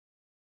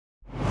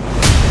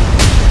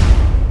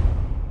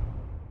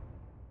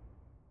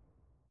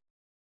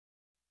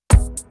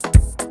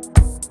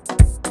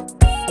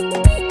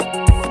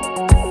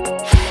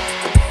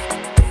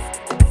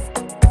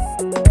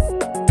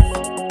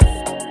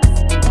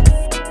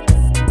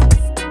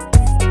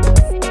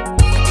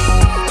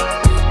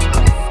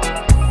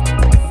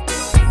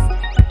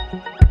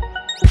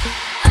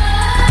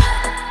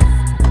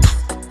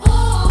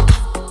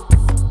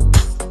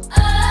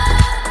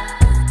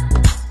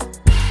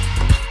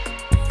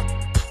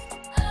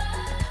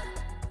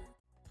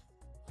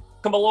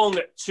Welcome along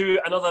to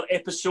another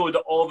episode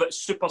of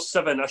Super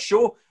 7, a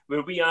show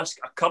where we ask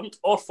a current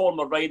or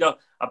former rider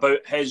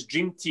about his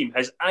dream team,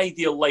 his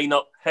ideal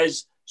lineup,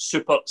 his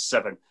Super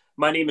 7.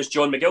 My name is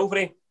John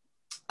McGilvery.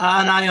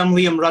 And I am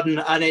Liam Rudden,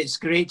 and it's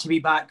great to be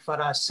back for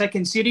a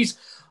second series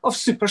of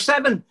Super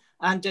 7.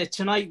 And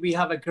tonight we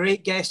have a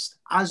great guest,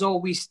 as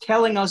always,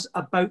 telling us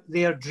about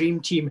their dream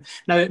team.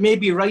 Now, it may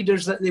be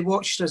riders that they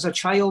watched as a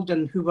child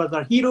and who were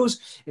their heroes.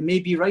 It may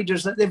be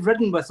riders that they've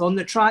ridden with on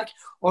the track,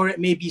 or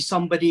it may be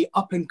somebody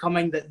up and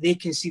coming that they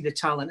can see the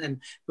talent in.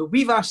 But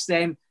we've asked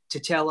them to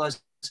tell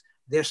us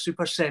their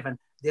Super 7,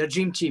 their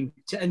dream team.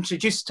 To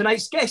introduce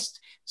tonight's guest,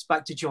 it's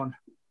back to John.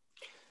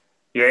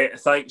 Yeah,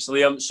 thanks,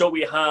 Liam. So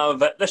we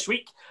have this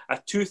week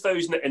a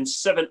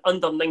 2007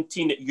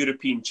 Under-19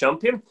 European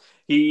champion.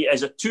 He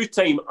is a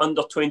two-time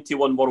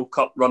Under-21 World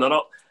Cup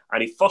runner-up,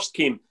 and he first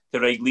came to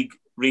Ride League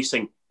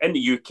racing in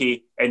the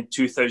UK in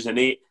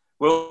 2008.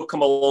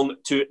 Welcome along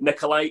to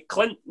Nikolai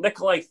Clint.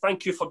 Nikolai,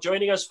 thank you for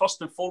joining us.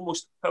 First and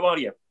foremost, how are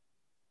you?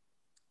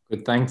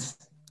 Good, thanks.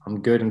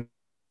 I'm good, and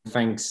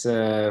thanks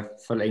for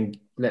letting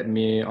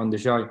me on the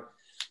show.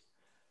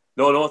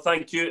 No,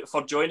 thank you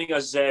for joining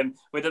us.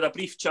 We did a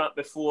brief chat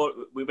before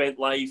we went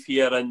live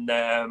here, and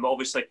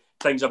obviously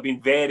things have been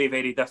very,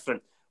 very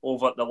different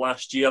over the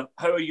last year.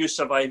 How are you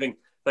surviving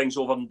things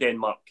over in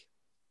Denmark?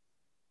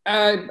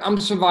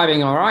 I'm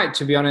surviving all right,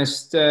 to be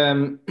honest.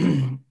 The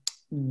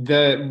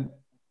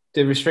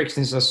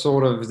restrictions are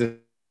sort of the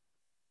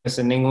as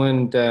in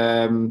England,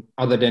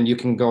 other than you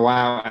can go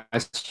out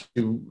as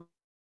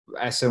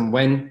and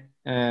when.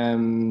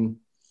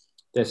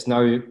 There's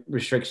no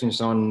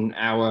restrictions on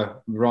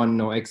our run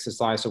or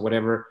exercise or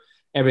whatever.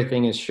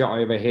 Everything is shot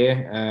over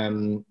here.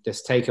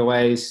 There's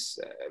takeaways,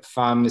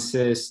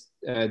 pharmacists,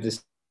 the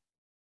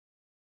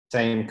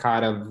same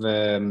kind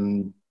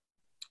of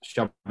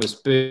shop as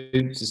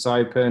Boots is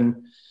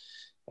open,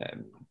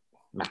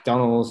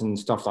 McDonald's and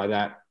stuff like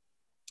that,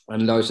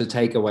 and loads of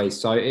takeaways.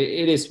 So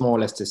it is more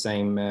or less the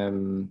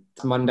same.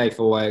 Monday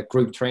for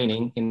group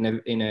training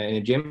in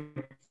a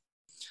gym.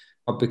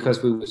 But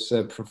because we was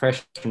a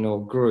professional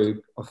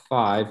group of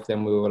 5,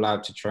 then we were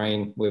allowed to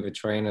train with a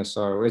trainer.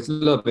 So it's a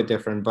little bit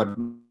different, but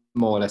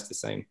more or less the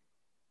same.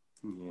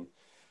 Mm-hmm.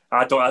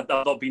 I've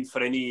not been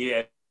for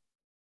any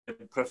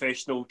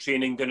professional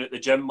training down at the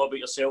gym. What about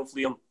yourself,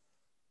 Liam?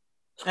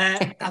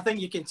 I think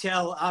you can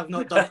tell I've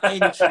not done any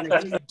training.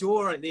 At the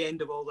door at the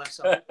end of all this,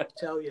 I'll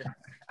tell you.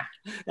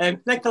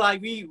 Nikolai,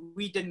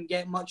 we didn't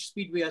get much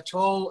Speedway at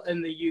all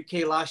in the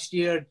UK last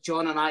year.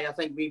 John and I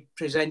think we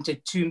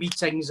presented 2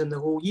 meetings in the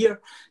whole year,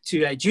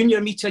 2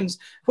 junior meetings.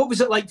 What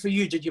was it like for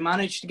you? Did you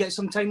manage to get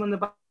some time on the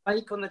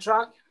bike on the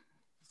track?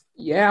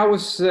 Yeah, I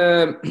was,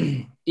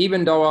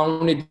 even though I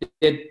only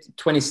did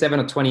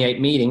 27 or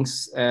 28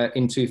 meetings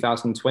in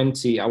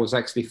 2020, I was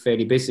actually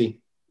fairly busy.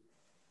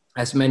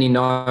 As many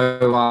know,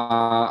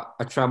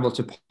 I traveled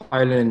to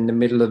Poland in the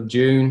middle of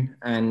June,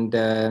 and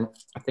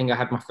I think I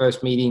had my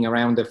first meeting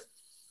around the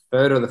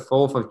 3rd or the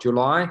 4th of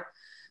July.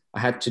 I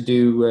had to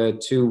do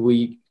 2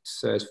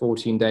 weeks,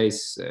 14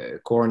 days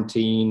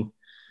quarantine,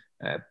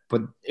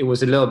 but it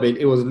was a little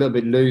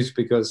bit loose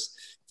because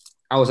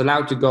I was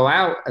allowed to go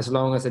out as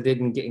long as I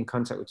didn't get in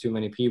contact with too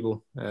many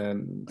people.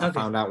 I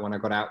found out when I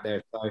got out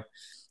there, so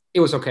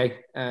it was okay.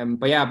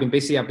 But yeah, I've been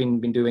busy. I've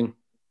been doing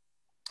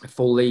a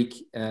full league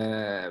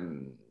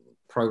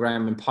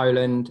program in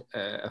Poland,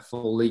 a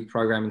full league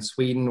program in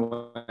Sweden,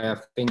 where I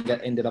think I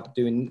ended up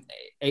doing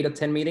 8 or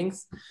 10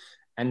 meetings.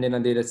 And then I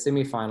did a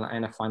semi-final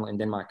and a final in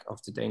Denmark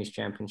of the Danish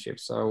Championship.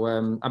 So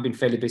I've been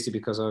fairly busy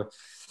because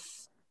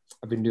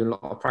I've been doing a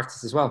lot of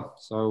practice as well.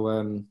 So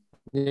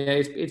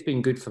yeah, it's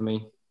been good for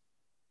me.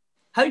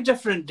 How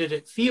different did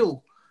it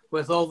feel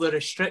with all the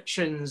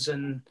restrictions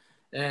and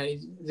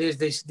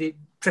the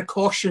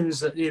precautions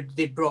that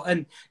they brought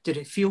in? Did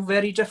it feel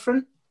very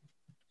different?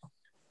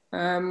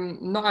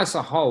 Not as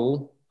a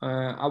whole.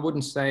 I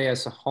wouldn't say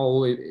as a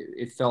whole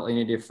it felt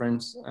any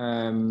difference.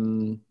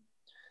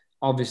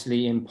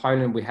 Obviously, in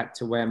Poland, we had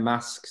to wear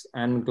masks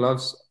and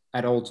gloves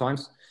at all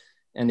times.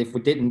 And if we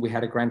didn't, we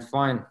had a grand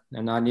fine.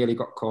 And I nearly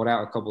got caught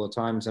out a couple of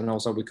times. And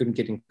also, we couldn't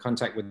get in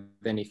contact with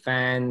any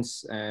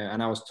fans.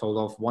 And I was told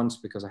off once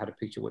because I had a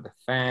picture with a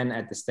fan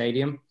at the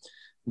stadium.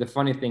 The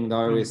funny thing,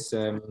 though, is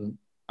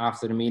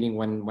after the meeting,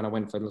 when I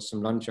went for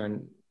some lunch or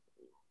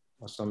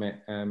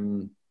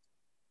something,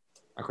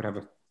 I could have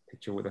a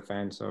picture with a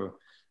fan. So,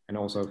 and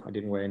also I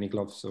didn't wear any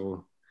gloves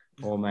or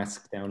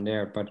mask down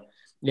there. But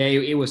yeah,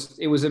 it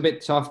was a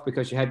bit tough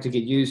because you had to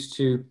get used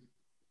to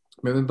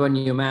remembering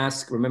your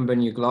mask,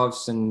 remembering your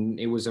gloves, and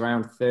it was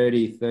around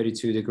 30,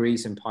 32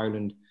 degrees in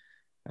Poland.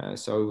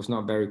 So it was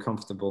not very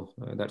comfortable,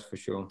 that's for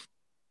sure.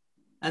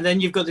 And then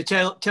you've got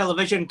the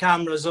television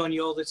cameras on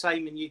you all the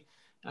time, and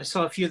I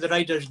saw a few of the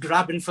riders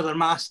grabbing for their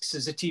masks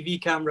as a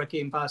TV camera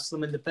came past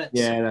them in the pits.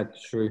 Yeah,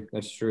 that's true.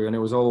 That's true. And it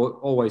was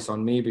always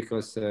on me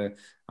because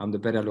I'm the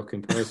better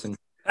looking person.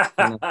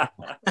 Love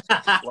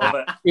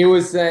it. It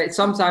was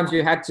sometimes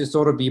you had to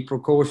sort of be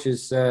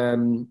precautious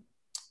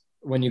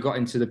when you got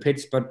into the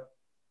pits, but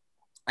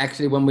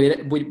Actually, when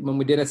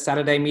we did a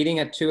Saturday meeting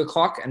at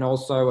 2:00 and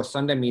also a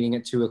Sunday meeting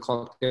at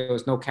 2:00, there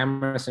was no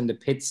cameras in the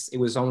pits. It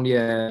was only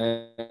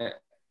a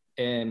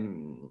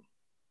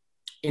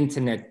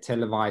internet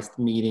televised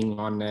meeting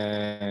on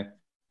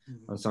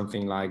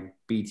something like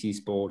BT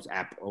Sports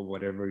app or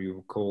whatever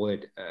you call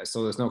it.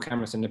 So there's no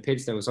cameras in the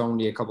pits. There was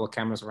only a couple of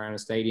cameras around the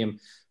stadium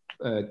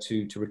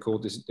to record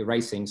the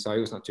racing. So it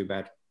was not too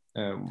bad.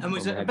 And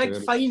was it a big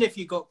fine if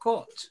you got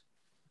caught?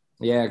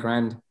 Yeah,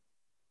 $1,000.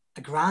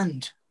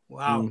 $1,000.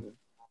 Wow.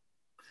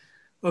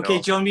 Okay,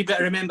 no. John, we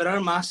better remember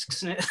our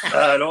masks. No,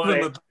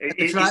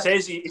 he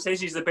says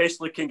he's the best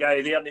looking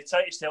guy there, and he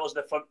tried to tell us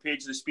on the front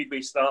page of the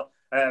Speedway Star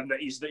that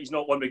he's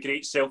not one with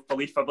great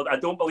self-belief. But I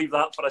don't believe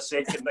that for a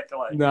second,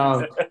 Nikolai.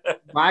 No,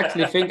 I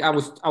actually think I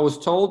was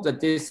told that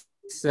this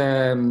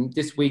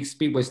week's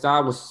Speedway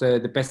Star was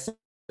the best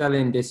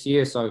selling this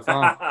year so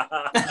far.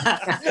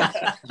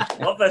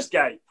 Love this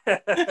guy.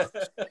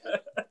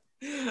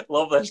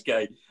 Love this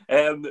guy.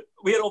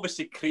 We're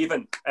obviously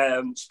craving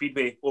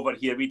Speedway over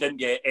here. We didn't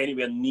get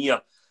anywhere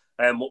near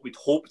what we'd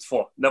hoped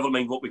for, never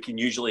mind what we can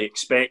usually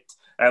expect.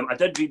 I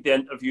did read the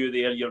interview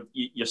there.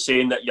 You're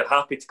saying that you're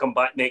happy to come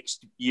back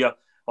next year,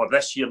 or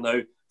this year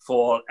now,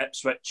 for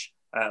Ipswich.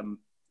 Are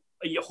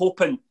you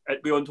hoping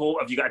at Beyond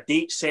Hope? Have you got a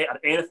date set or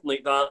anything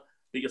like that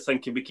you're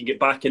thinking we can get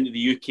back into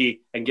the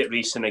UK and get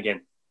racing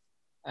again?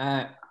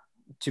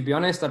 To be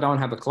honest, I don't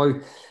have a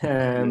clue.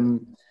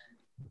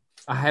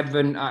 I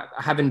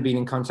haven't been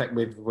in contact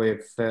with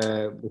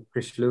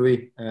Chris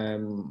Louis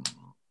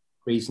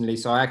recently,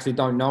 so I actually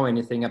don't know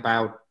anything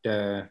about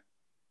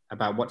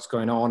what's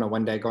going on or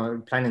when they're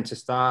planning to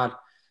start.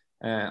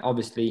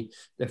 Obviously,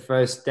 the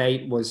first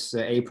date was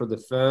April the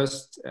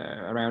 1st,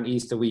 around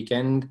Easter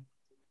weekend,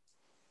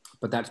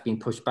 but that's been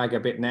pushed back a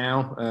bit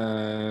now.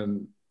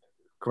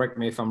 Correct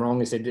me if I'm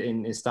wrong. Is it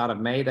in the start of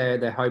May?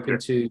 They're hoping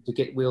to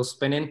get wheels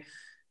spinning,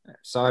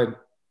 so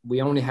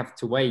we only have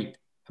to wait.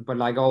 But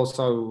like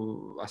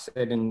also I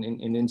said in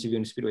the interview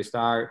in Speedway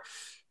Star,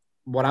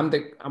 what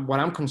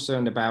I'm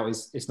concerned about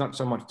is not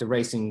so much the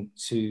racing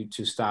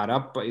to start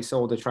up, but it's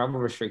all the travel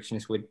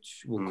restrictions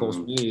which will cause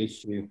me an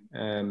issue.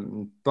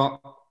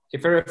 But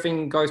if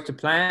everything goes to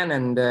plan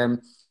and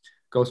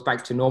goes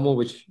back to normal,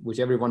 which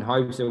everyone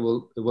hopes it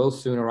will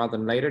sooner rather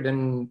than later,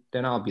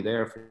 then I'll be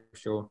there for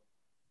sure.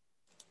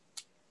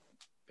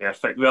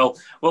 Perfect. Well,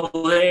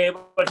 we're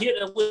here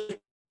to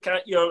look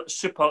at your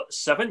Super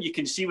 7. You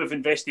can see we've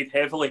invested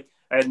heavily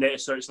in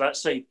so it's that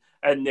side.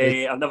 And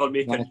I'll never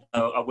make it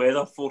a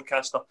weather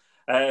forecaster.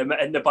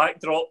 And the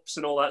backdrops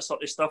and all that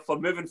sort of stuff for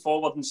moving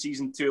forward in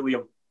season 2,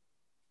 Liam.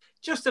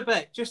 Just a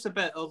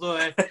bit.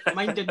 Although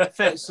mine didn't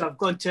fit, so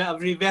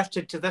I've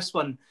reverted to this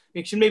one.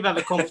 We should maybe have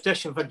a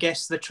competition for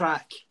guess the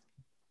track.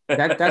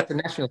 That's the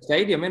National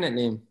Stadium, isn't it,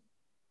 Liam?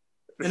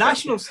 The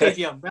National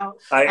Stadium. Well,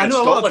 I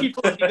know Scotland. A lot of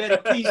people would be very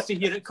pleased to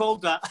hear it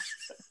called that.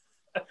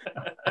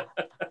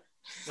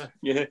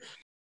 Yeah.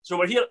 So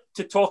we're here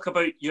to talk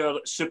about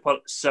your Super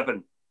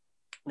 7,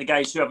 the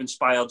guys who have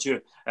inspired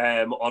you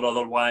or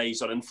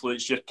otherwise or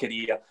influenced your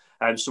career.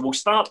 So we'll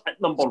start at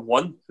number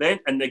 1 then,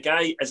 and the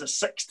guy is a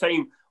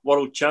 6-time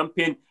world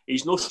champion.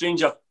 He's no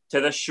stranger to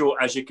this show,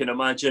 as you can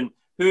imagine.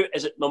 Who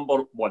is at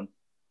number 1?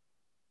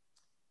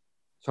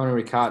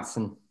 Tony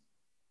Rickardsson.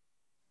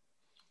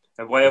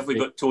 And why have we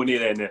got Tony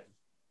then?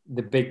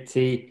 The big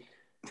T.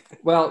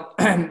 Well,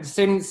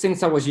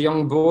 since I was a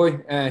young boy,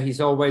 he's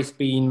always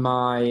been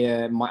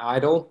my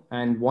idol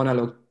and one I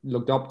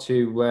looked up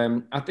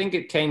to. I think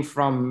it came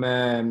from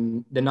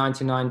the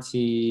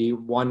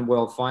 1991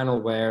 World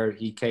Final where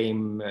he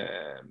came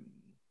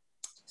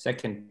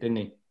second, didn't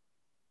he?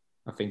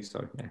 I think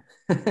so. Yeah.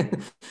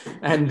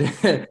 and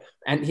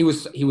he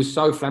was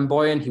so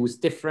flamboyant. He was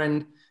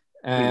different.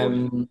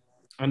 And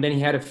then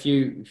he had a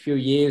few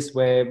years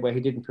where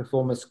he didn't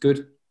perform as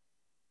good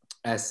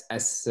as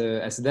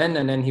then,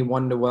 and then he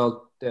won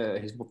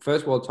his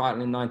first world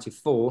title in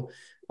 '94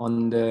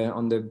 on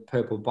the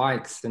purple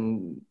bikes,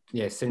 and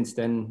yeah, since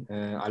then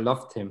I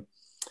loved him.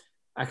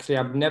 Actually,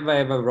 I've never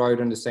ever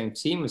rode on the same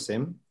team as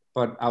him,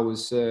 but I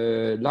was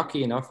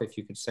lucky enough, if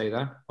you could say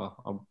that.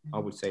 Well, I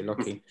would say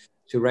lucky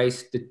to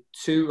race the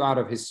 2 out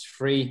of his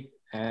 3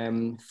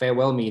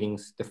 farewell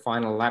meetings, the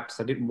final laps.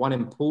 I did one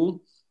in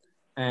Poole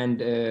and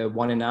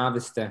one in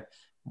Avesta,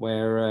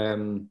 where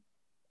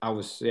I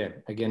was,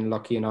 again,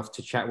 lucky enough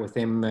to chat with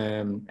him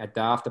at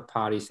the after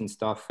parties and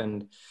stuff.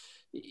 And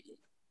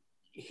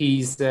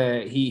he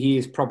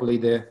is probably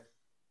the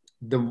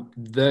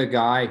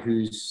guy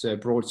who's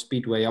brought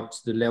Speedway up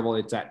to the level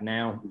it's at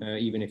now.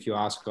 Even if you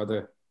ask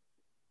other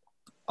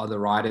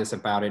riders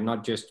about it,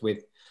 not just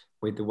with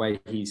the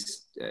way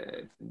he's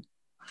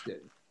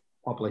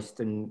published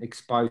and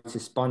exposed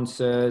his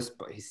sponsors,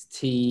 but his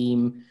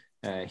team.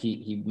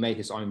 He made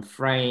his own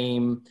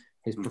frame,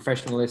 his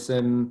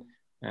professionalism.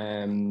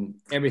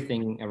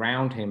 Everything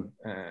around him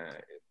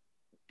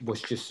was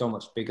just so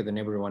much bigger than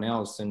everyone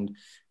else, and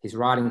his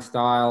riding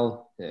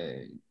style,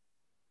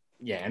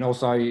 and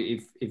also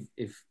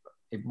if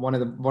one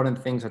of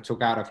the things I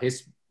took out of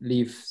his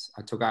Leaf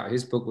I took out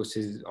his book was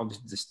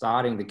obviously the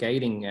starting, the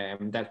gating.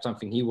 That's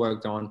something he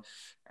worked on,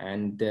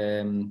 and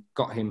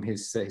got him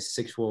his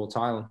 6th world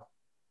title.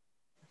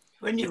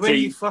 When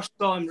you first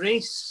saw him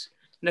race,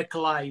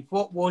 Nikolai,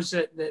 what was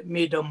it that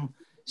made him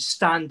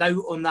stand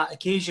out on that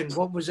occasion?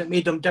 What was it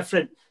made him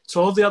different to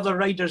all the other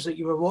riders that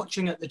you were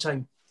watching at the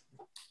time?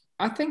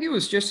 I think it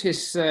was just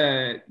his,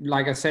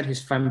 like I said,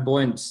 his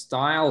flamboyant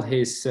style,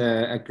 his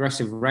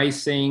aggressive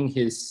racing,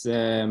 his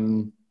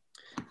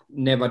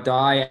never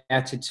die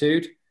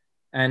attitude,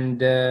 and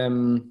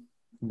then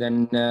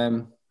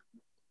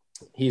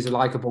he's a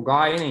likable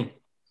guy, isn't he?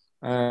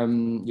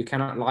 You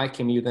cannot like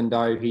him even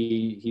though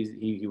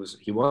he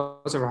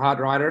was a hard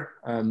rider.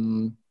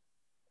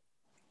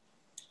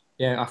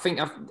 I think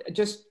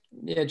just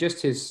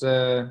his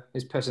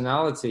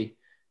personality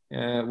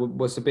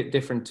was a bit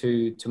different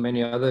to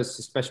many others,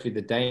 especially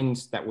the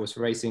Danes that was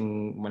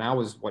racing when I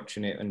was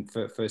watching it and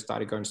first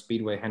started going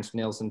speedway. Hans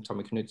Nielsen,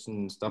 Tommy Knudsen,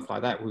 and stuff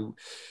like that. Who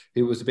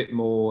was a bit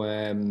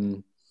more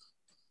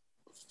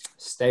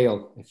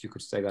stale, if you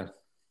could say that.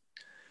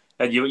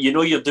 And you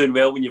know you're doing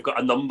well when you've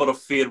got a number of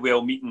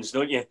farewell meetings,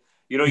 don't you?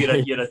 You know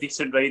you're a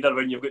decent rider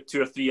when you've got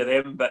 2 or 3 of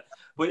them. But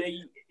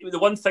the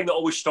one thing that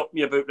always struck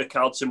me about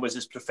Rickardsson was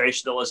his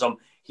professionalism.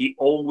 He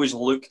always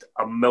looked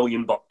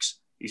 $1,000,000.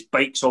 His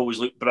bikes always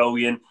looked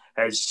brilliant.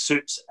 His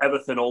suits,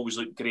 everything always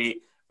looked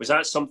great. Was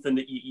that something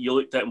that you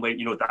looked at and went,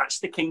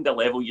 that's the kind of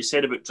level you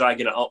said about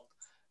dragging it up?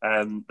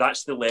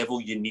 That's the level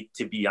you need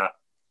to be at.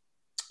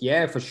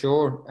 Yeah, for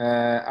sure.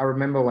 I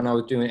remember when I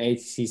was doing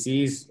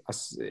ATCCs,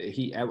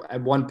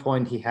 at one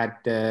point he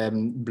had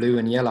blue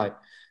and yellow,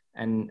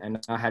 and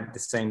I had the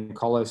same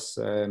colors.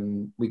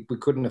 We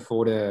couldn't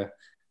afford a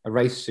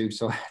race suit,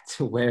 so I had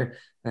to wear,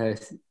 I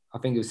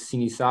think it was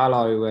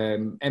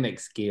Sinisalo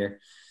MX gear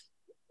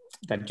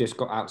that just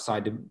got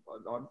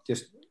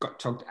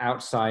tucked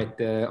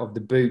outside of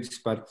the boots.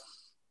 But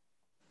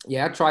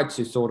yeah, I tried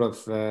to sort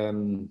of,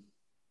 can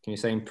you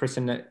say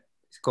imprison it?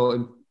 It's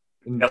called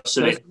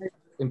impressive,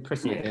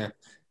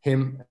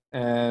 him,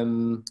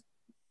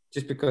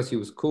 just because he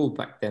was cool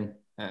back then.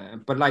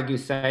 But like you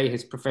say,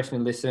 his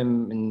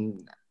professionalism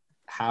and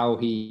how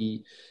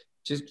he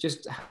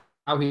just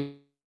how he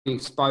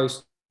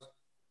exposed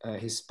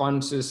his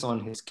sponsors on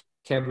his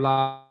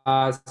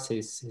Kevlars,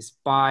 his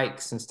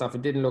bikes and stuff.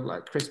 It didn't look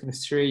like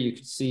Christmas tree. You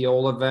could see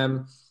all of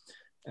them.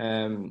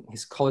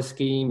 His color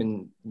scheme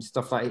and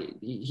stuff like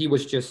he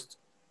was just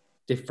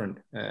different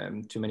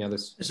to many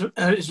others.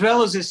 As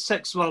well as his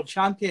 6 world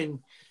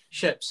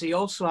championships, he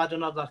also had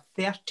another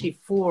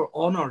 34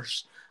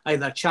 honours,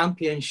 either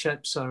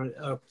championships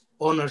or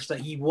honours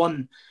that he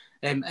won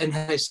in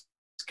his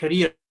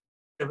career,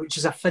 which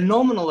is a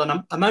phenomenal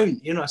amount.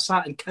 I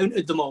sat and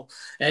counted them all.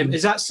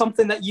 Is that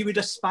something that you would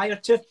aspire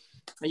to?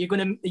 Are you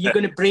going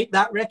to break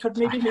that record?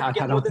 Maybe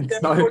get more than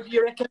 34? Do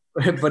you reckon?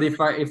 But if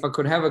I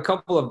could have a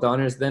couple of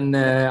honours, then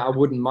I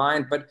wouldn't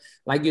mind. But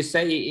like you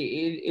say,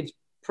 it's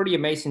pretty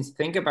amazing to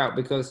think about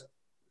because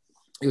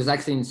it was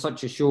actually in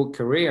such a short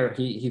career.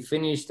 He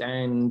finished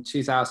in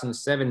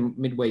 2007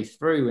 midway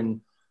through,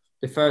 and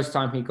the first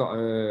time he got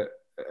a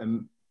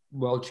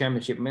world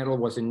championship medal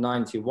was in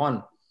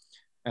 91.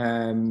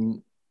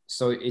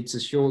 So it's a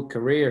short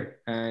career,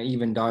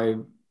 even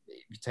though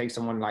if you take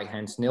someone like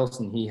Hans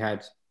Nielsen, he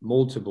had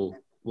multiple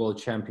world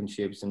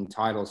championships and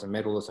titles and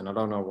medals and I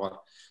don't know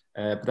what.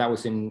 But that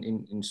was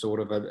in sort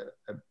of a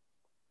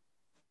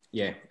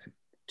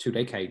 2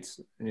 decades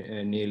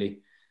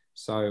nearly.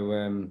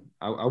 So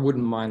I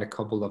wouldn't mind a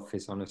couple of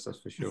his honours, that's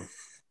for sure.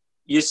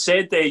 You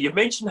said you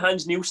mentioned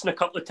Hans Nielsen a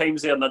couple of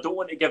times there, and I don't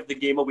want to give the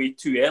game away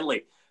too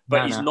early,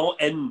 but he's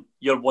not in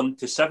your 1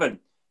 to 7.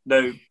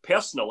 Now,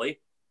 personally,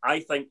 I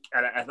think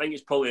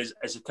it's probably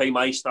as the time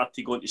I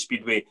started going to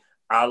Speedway,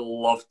 I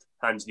loved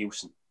Hans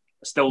Nielsen.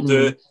 I still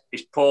do.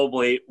 He's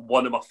probably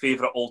one of my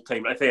favourite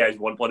all-time. I think he's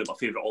one of my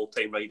favourite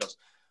all-time riders.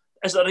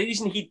 Is there a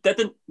reason he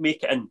didn't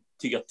make it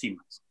into your team?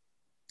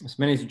 There's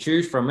many to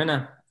choose from,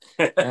 innit?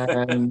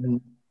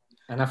 And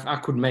I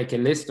could make a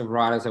list of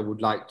riders I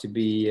would like to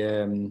be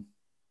to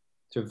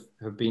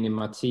have been in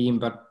my team,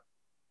 but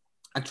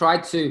I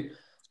tried to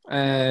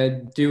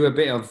do a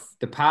bit of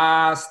the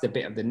past, a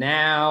bit of the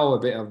now, a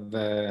bit of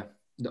the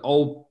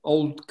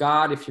old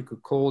guard, if you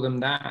could call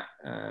them that.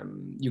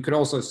 You could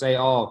also say,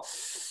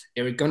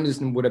 Erik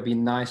Gundersen would have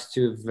been nice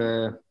to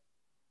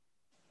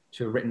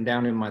have written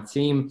down in my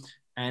team.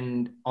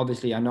 And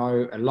obviously I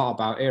know a lot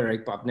about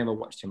Erik, but I've never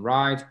watched him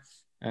ride.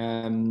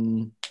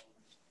 And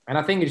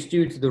I think it's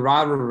due to the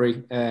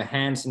rivalry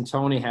Hans and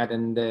Tony had,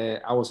 and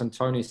I was on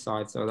Tony's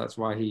side, so that's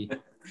why he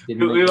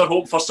didn't. We were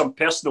hoping for some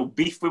personal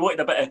beef. We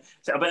wanted a bit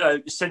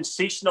of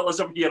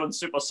sensationalism here on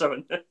Super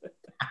 7.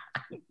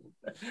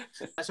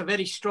 That's a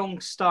very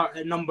strong start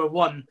at number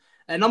 1.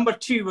 At number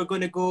 2, we're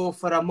going to go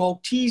for a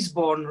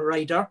Maltese-born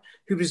rider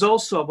who was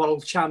also a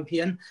world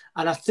champion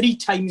and a 3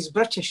 times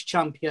British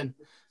champion.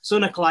 So,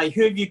 Nikolai,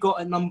 who have you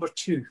got at number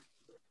 2?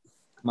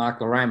 Mark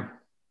Laram.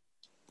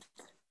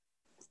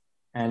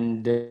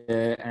 And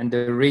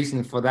the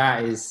reason for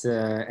that is,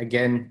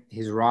 again,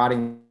 his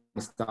riding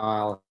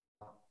style.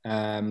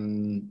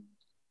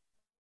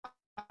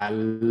 I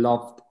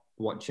loved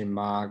watching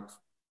Mark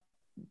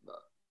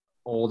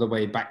all the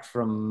way back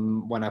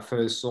from when I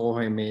first saw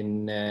him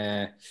in.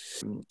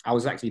 I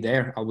was actually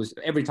there.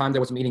 Every time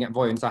there was a meeting at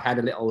Vojens, I had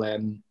a little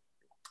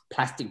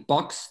plastic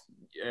box.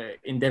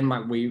 In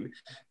Denmark, we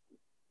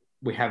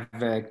have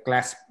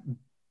glass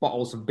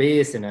bottles of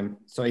beers in them.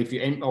 So if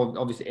you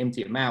obviously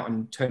empty them out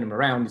and turn them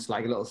around, it's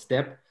like a little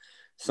step.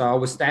 So I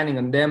was standing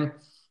on them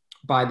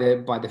by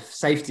the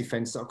safety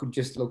fence, so I could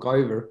just look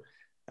over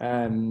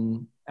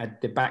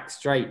at the back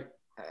straight.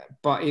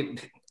 But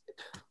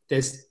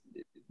there's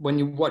when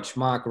you watch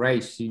Mark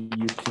race, you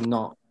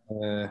cannot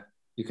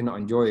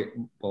enjoy it.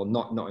 Well,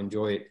 not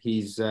enjoy it.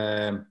 He's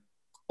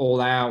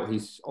all out.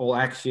 He's all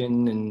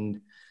action,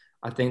 and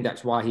I think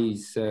that's why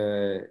he's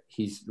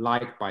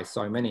liked by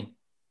so many.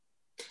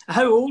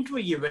 How old were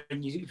you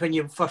when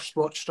you first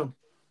watched him?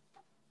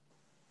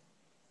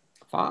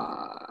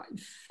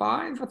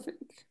 Five, I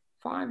think.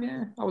 5,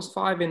 yeah. I was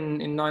 5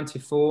 in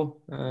 '94.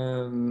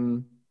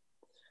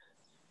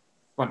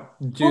 But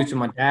due to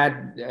my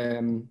dad,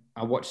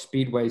 I watched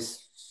speedways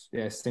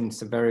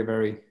since a very,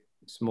 very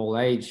small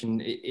age.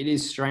 And it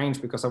is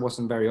strange because I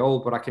wasn't very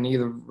old, but I can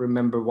either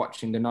remember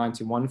watching the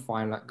 '91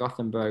 final at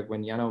Gothenburg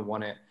when Yano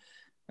won it.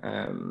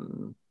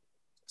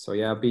 So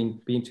yeah, I've been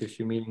to a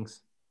few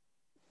meetings.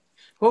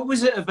 What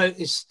was it about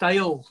his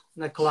style,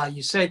 Nikolai?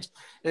 You said,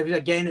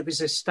 it was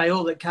his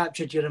style that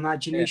captured your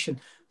imagination.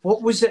 Yeah.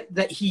 What was it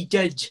that he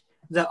did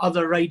that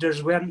other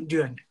riders weren't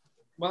doing?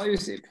 Well, it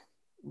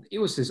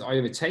was his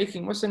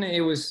overtaking, wasn't it?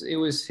 It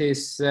was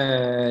his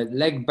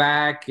leg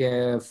back,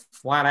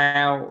 flat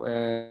out,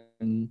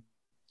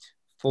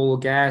 full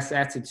gas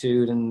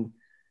attitude, and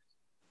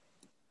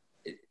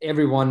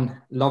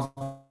everyone loved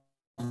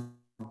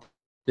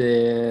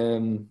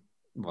the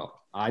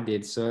I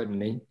did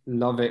certainly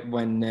love it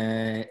when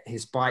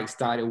his bike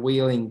started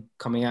wheeling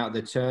coming out of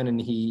the turn, and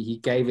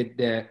he gave it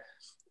the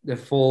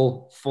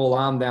full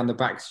arm down the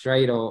back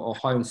straight or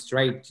home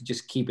straight to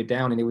just keep it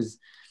down, and it was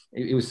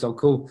so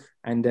cool.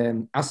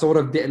 And I sort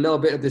of did a little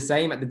bit of the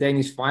same at the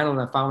Danish final,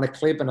 and I found a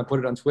clip and I put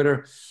it on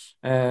Twitter.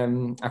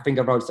 I think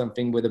I wrote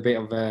something with a bit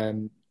of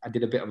I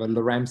did a bit of a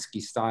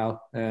Loramsky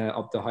style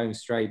of the home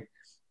straight,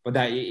 but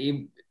that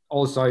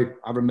also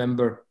I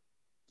remember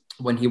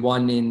when he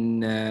won in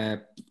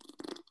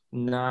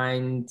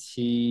 99?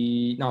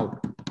 He won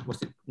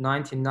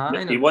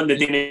the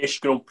Danish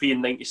Grand Prix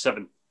in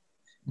 97.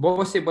 What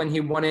was it when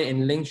he won it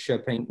in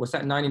Linköping? Was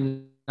that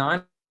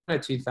 99 or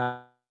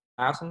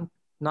 2000?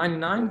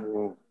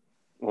 99?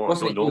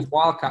 Wasn't it? It was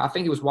Wildcat. I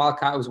think it was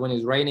Wildcat. It was when it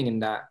was raining in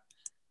that.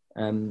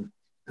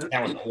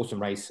 That was an awesome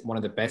race. One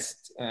of the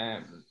best.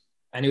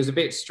 And it was a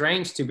bit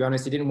strange, to be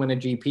honest. He didn't win a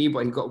GP,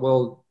 but he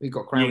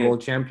got crowned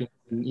world champion.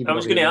 I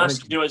was going to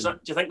ask, do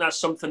you think that's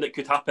something that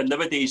could happen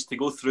nowadays, to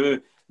go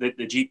through the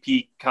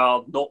GP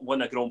card, not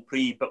win a Grand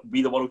Prix, but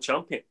be the world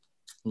champion?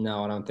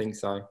 No, I don't think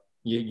so.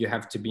 You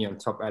have to be on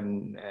top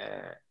and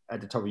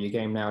at the top of your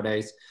game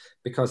nowadays,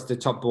 because the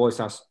top boys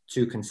are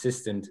too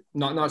consistent.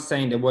 Not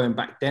saying they weren't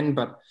back then,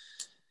 but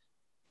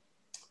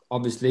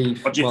obviously.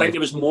 But do you think there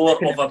was more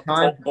of a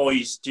top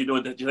boys? Do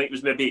you think it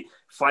was maybe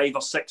 5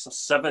 or 6 or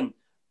 7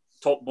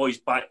 top boys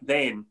back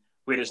then,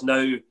 whereas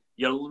now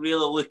you're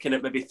really looking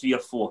at maybe 3 or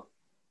 4?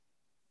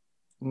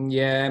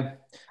 Yeah,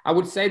 I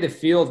would say the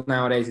field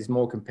nowadays is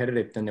more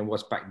competitive than it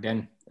was back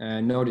then.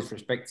 No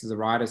disrespect to the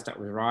riders that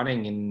were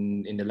riding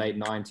in the late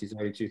 90s,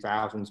 early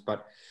 2000s,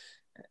 but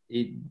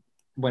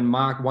when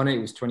Mark won it,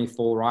 it was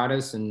 24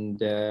 riders,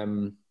 and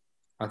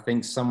I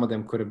think some of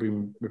them could have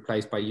been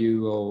replaced by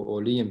you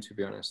or Liam, to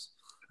be honest.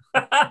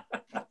 I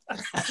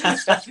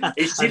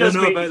don't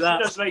know about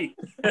that. Right.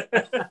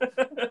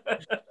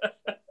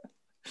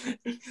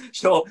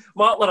 So,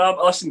 Mark Laram,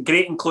 listen,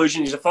 great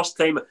inclusion. He's the first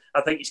time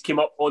I think he's came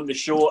up on the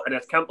show, and I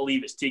can't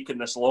believe it's taken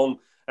this long.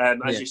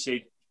 As you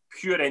said,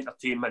 pure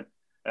entertainment,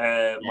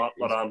 Mark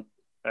Laram.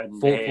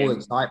 And full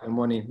excitement,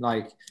 wasn't he?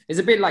 Like, it's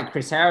a bit like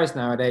Chris Harris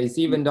nowadays,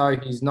 even though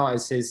he's not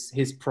as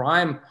his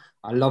prime.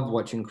 I love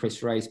watching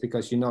Chris race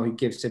because, he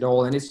gives it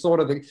all. And it's sort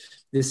of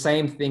the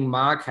same thing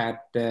Mark had.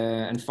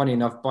 And funny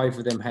enough, both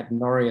of them had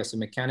Norrie as a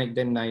mechanic,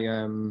 didn't they?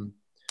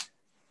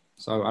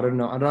 So I don't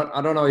know. I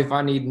don't know if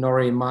I need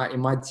Norrie in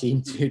my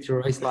team to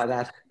race like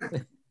that.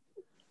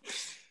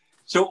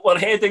 So we're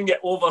heading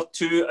over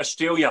to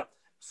Australia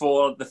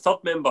for the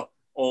third member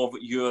of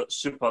your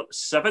Super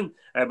 7.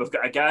 We've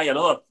got a guy,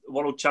 another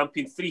world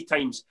champion 3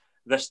 times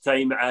this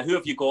time. Who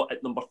have you got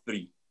at number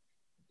 3?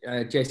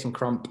 Jason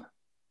Crump.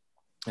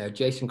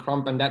 Jason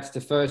Crump, and that's the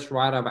first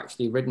rider I've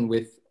actually ridden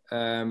with.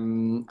 I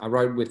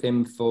rode with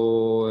him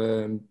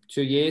for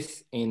 2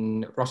 years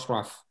in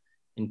Wrocław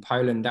in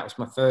Poland. That was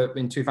my first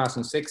in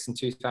 2006 and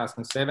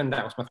 2007.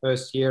 That was my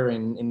first year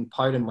in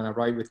Poland when I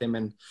rode with him,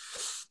 and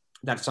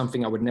that's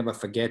something I would never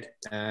forget.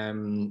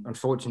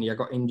 Unfortunately, I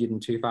got injured in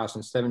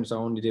 2007, so I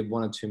only did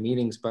 1 or 2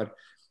 meetings, but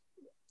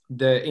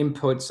the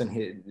inputs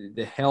and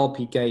the help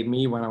he gave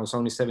me when I was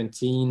only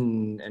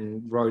 17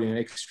 and rode in an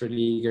extra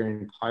league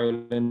in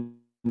Poland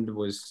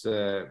was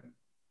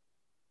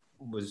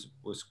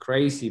was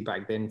crazy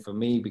back then for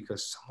me,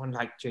 because someone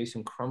like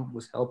Jason Crump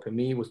was helping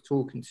me, was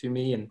talking to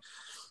me. And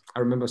I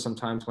remember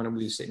sometimes when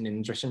we were sitting in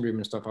the dressing room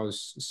and stuff, I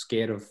was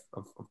scared of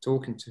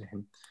talking to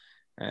him.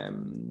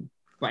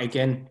 But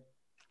again,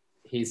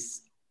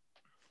 he's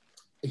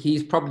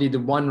probably the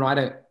one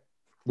rider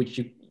which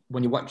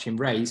when you watch him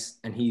race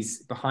and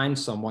he's behind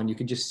someone, you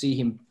can just see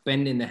him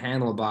bending the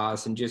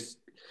handlebars and just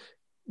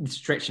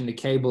stretching the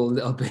cable a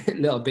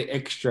little bit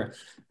extra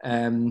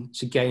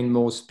to gain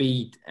more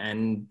speed.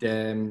 And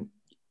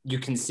you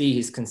can see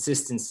his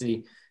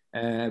consistency.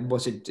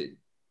 Was it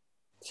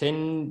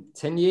 10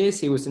 years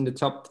he was in the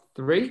top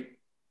 3,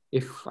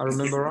 if I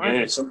remember right?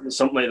 Yeah,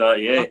 something like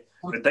that, yeah.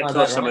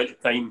 Ridiculous amount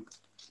of time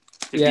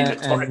to be in the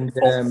top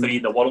 3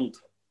 in the world.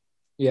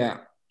 Yeah,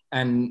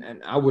 and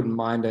I wouldn't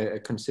mind a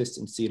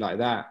consistency like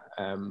that.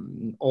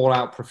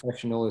 All-out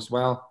professional as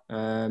well.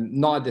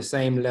 Not at the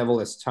same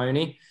level as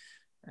Tony,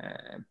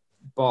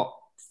 but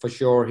for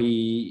sure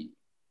he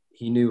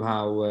knew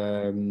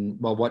how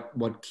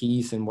what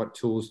keys and what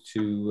tools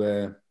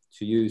to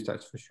use.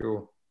 That's for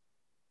sure.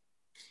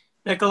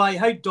 Nicolai,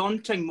 how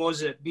daunting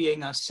was it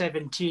being a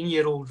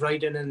 17-year-old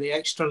riding in the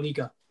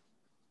Extraliga?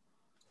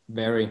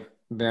 Very,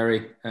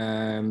 very.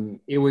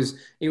 It was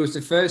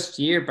the first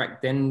year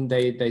back then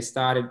they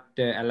started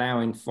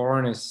allowing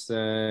foreigners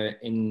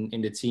in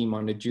the team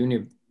on the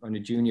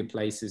junior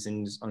places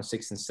on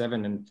 6 and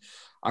 7, and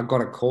I got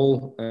a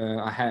call.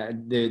 I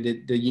had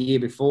the year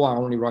before I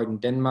only rode in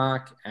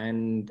Denmark,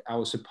 and I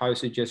was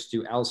supposed to just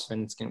do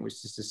Allsvenskan,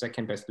 which is the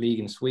second best league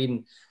in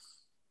Sweden,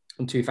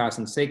 in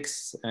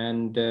 2006,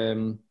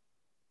 and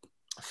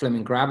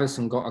Flemming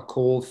Gravesen got a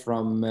call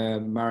from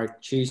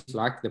Marek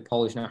Cieslak, the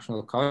Polish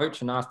national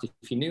coach, and asked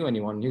if he knew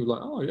anyone. He was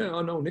like, "Oh yeah,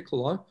 I know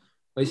Nicolai.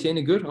 Is he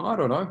any good? Oh, I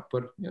don't know,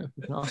 but yeah,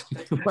 we can ask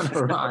if you want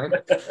to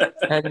ride."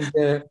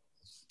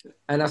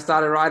 And I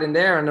started riding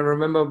there, and I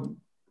remember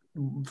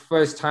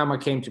first time I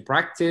came to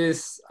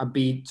practice, I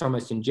beat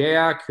Thomas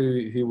Jędrzejak,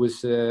 who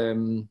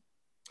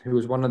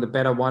was one of the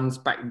better ones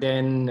back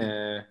then.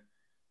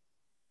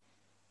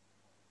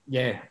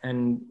 Yeah,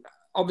 and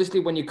obviously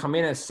when you come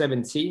in at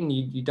 17,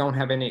 you don't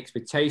have any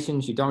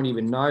expectations. You don't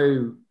even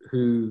know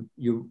who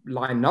you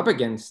line up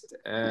against.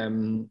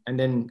 And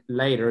then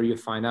later you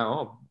find out,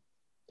 oh,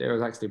 they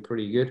was actually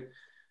pretty good.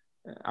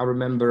 I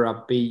remember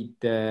I beat,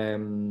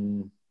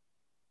 who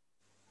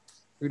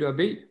do I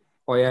beat?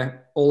 Oh yeah,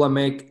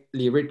 Olamek,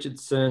 Lee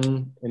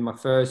Richardson in my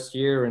first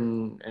year,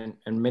 and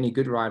many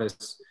good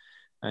riders.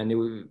 And it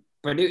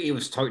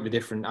was totally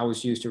different. I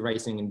was used to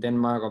racing in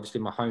Denmark.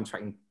 Obviously, my home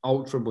track in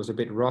Ultra was a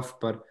bit rough,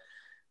 but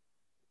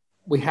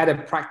we had a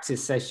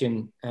practice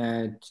session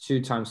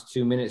 2 times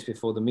 2 minutes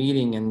before the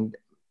meeting, and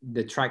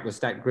the track was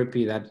that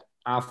grippy that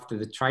after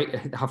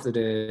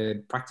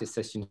the practice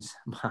sessions,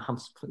 my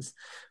arms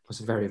was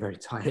very, very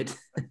tired,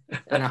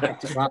 and I had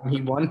to ride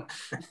me one.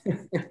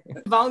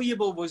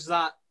 Valuable was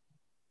that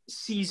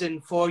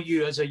season for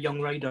you as a young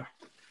rider?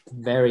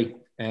 Very,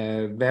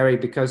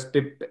 because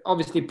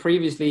obviously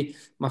previously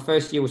my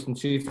first year was in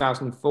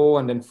 2004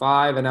 and then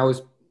 5, and I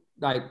was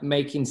like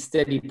making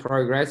steady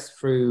progress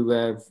through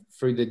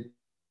the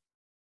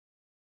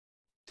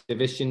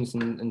divisions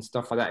and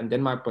stuff like that in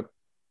Denmark, but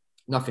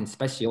nothing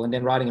special. And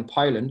then riding in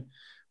Poland,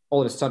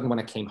 all of a sudden when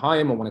I came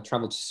home or when I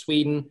traveled to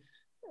Sweden,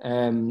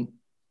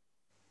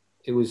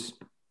 it was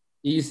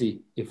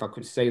easy, if I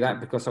could say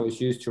that, because I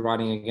was used to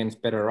riding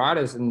against better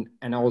riders,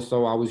 and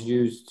also I was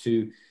used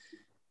to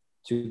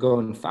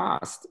going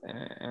fast.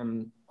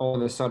 All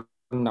of a sudden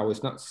I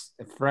was not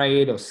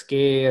afraid or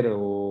scared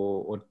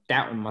or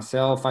doubting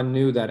myself. I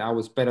knew that I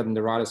was better than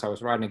the riders I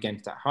was riding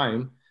against at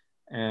home.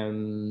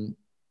 And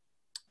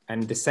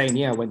the same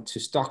year I went to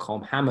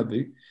Stockholm,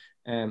 Hammarby,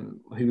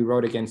 who we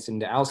rode against in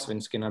the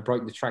Allsvenskan. I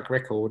broke the track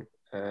record.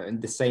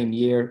 In the same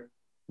year,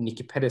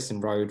 Nicky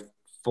Pedersen rode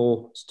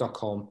for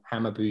Stockholm,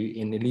 Hammarby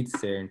in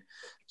Elitserien.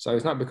 So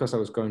it's not because I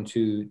was going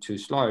too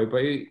slow,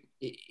 but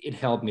it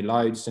helped me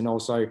loads. And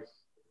also,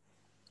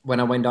 when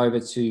I went over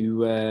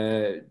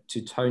to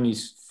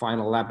Tony's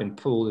final lap in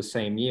Poole the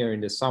same year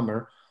in the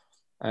summer,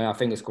 I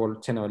think I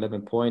scored 10 or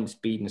 11 points,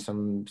 beating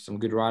some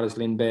good riders,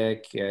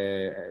 Lindberg,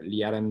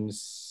 Lee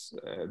Adams,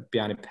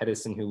 Bjarne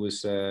Pedersen, who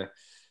was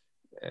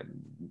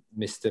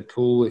Mr.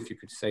 Poole, if you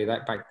could say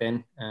that back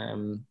then.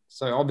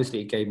 So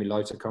obviously it gave me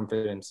loads of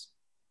confidence.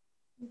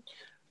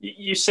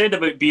 You said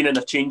about being in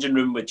a changing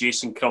room with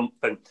Jason Crump,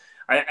 and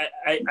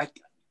I've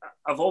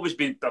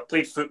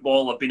played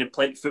football, I've been in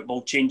plenty of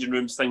football changing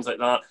rooms, things like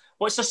that.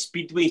 What's a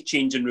Speedway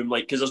changing room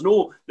like? Because there's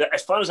no,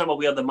 as far as I'm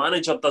aware, the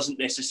manager doesn't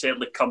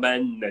necessarily come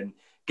in and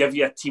give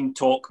you a team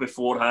talk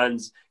beforehand,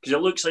 because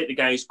it looks like the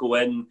guys go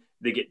in,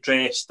 they get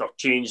dressed or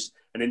changed,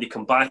 and then they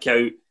come back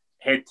out,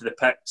 head to the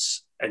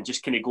pits, and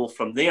just kind of go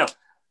from there.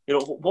 You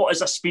know, what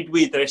is a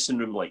Speedway dressing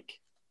room like?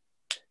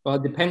 Well,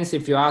 it depends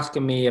if you're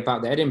asking me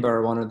about the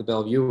Edinburgh one or the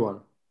Bellevue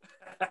one.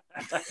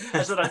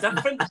 Is there a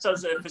difference?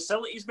 Is the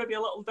facilities maybe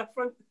a little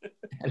different?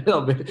 A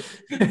little bit.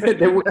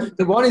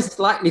 The one is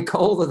slightly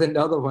colder than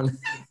the other one.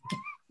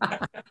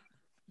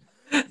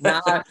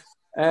 Now,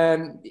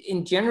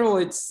 in general,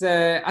 it's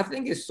I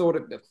think it's sort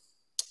of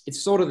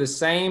it's sort of the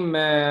same,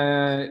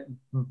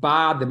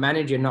 bar the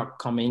manager not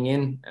coming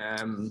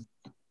in.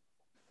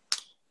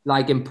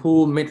 Like in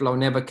Poole, Midlow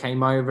never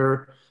came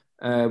over.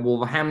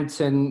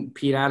 Wolverhampton,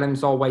 Pete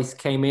Adams always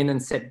came in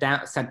and sat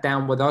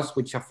down with us,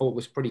 which I thought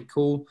was pretty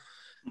cool.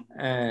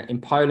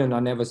 In Poland, I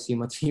never see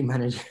my team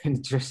manager in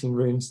the dressing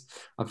rooms.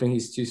 I think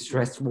he's too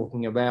stressed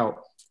walking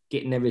about,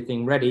 getting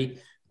everything ready.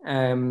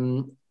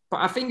 But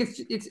I think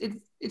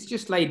it's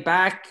just laid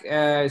back.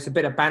 It's a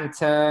bit of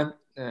banter.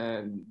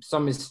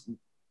 Some is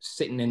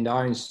sitting in their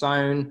own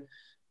zone.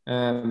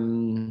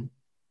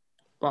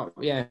 But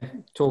yeah,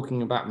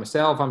 talking about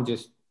myself, I'm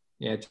just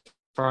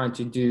trying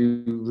to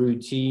do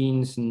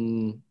routines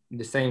and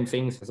the same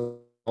things as I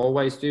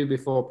always do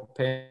before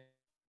preparing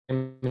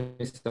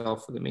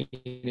myself for the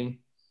meeting.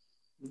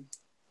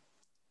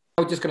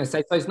 I was just going to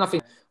say, so there's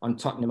nothing on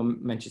Tottenham,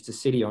 Manchester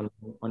City, on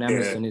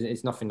Amazon. Yeah.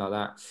 It's nothing like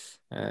that,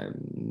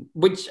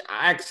 which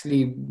I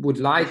actually would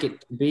like it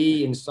to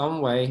be in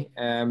some way,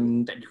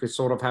 that you could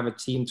sort of have a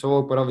team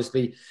talk. But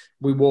obviously,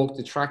 we walk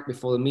the track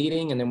before the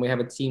meeting and then we have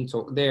a team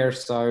talk there.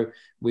 So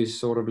we're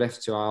sort of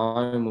left to our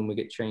own when we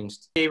get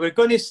changed. Okay, we're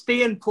going to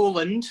stay in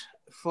Poland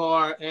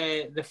for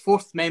the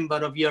fourth member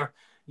of your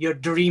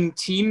dream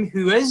team,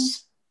 who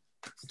is?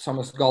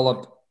 Thomas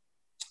Golub.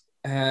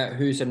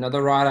 Who's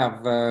another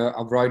rider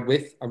I've rode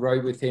with. I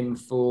rode with him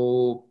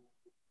for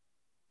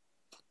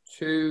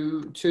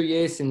two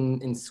years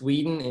in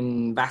Sweden,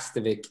 in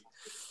Västervik.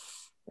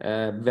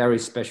 Very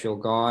special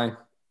guy.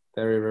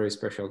 Very, very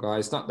special guy.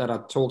 It's not that I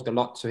talked a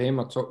lot to him.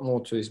 I talked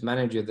more to his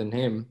manager than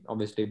him,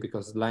 obviously,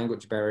 because of the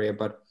language barrier,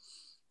 but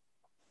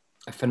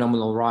a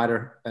phenomenal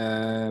rider.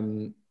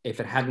 If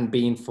it hadn't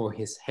been for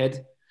his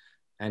head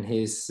and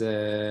his...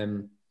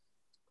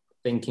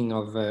 thinking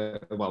of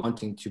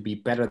wanting to be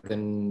better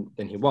than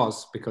he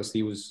was, because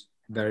he was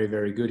very,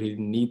 very good. He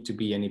didn't need to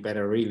be any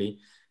better, really.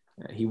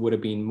 He would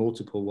have been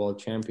multiple world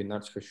champion,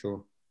 that's for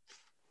sure.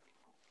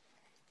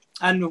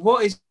 And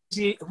what is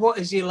he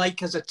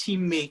like as a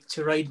teammate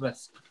to ride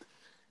with?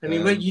 I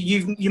mean,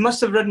 you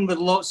must have ridden with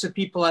lots of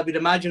people. I would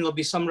imagine there'll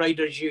be some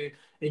riders you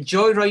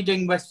enjoy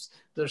riding with.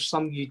 There's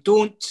some you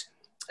don't.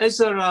 Is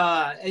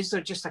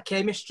there just a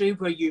chemistry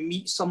where you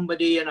meet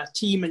somebody in a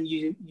team and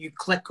you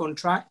click on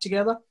track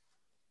together?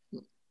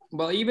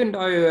 Well, even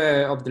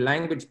though of the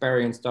language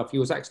barrier and stuff, he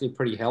was actually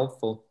pretty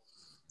helpful.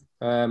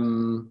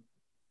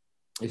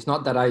 It's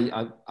not that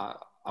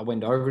I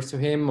went over to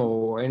him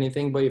or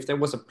anything, but if there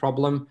was a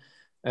problem,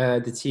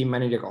 the team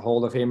manager got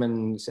hold of him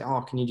and said,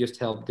 "Oh, can you just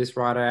help this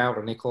rider out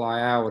or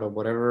Nikolai out or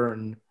whatever?"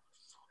 And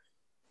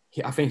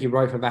I think he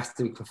rode for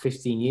Västervik for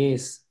 15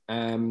 years.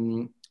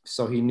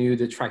 So he knew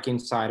the track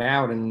inside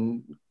out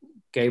and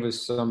gave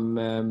us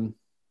some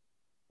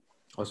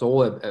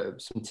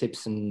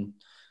tips and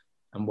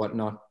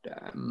whatnot.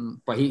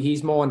 But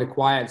he's more on the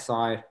quiet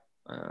side.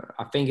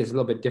 I think it's a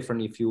little bit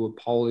different if you were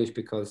Polish,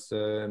 because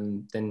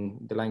then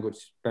the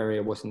language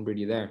barrier wasn't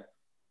really there.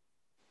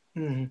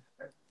 Mm-hmm.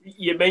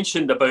 You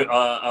mentioned about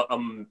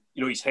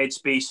his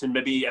headspace, and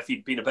maybe if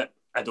he'd been a bit,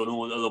 I don't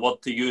know the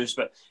word to use,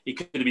 but he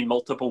could have been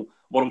multiple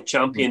world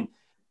champion.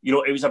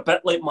 Mm-hmm. It was a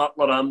bit like Mark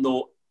Laram,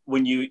 though.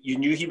 When you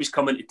knew he was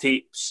coming to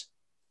tapes,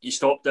 you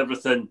stopped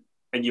everything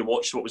and you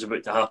watched what was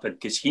about to happen,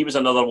 because he was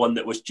another one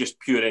that was just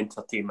pure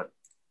entertainment.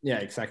 Yeah,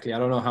 exactly. I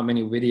don't know how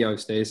many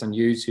videos there is on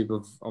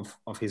YouTube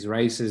of his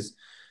races.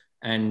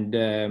 And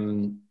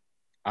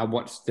I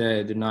watched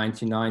the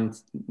 99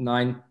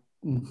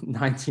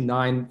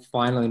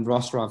 final in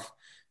Rostrov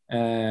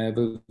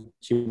with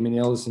Jimmy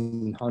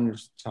Nielsen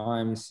hundreds of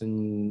times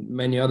and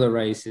many other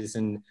races.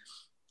 And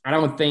I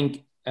don't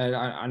think,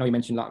 I know you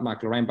mentioned like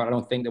Mark Laurent, but I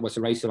don't think there was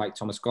a racer like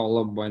Thomas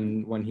Golub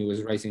when he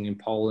was racing in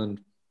Poland.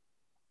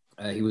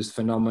 He was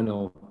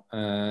phenomenal.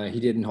 He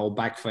didn't hold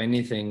back for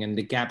anything, and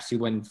the gaps he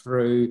went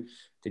through,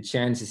 the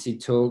chances he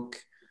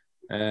took.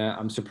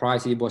 I'm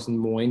surprised he wasn't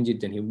more injured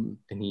than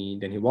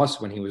he was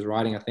when he was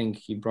riding. I think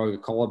he broke a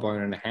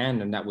collarbone and a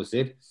hand, and that was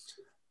it.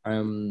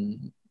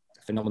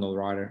 Phenomenal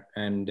rider,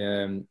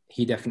 and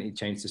he definitely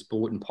changed the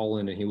sport in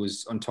Poland, and he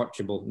was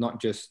untouchable, not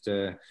just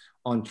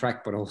on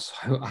track, but also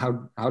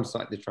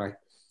outside the track.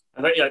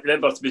 I think I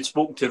remember we'd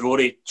spoken to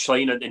Rory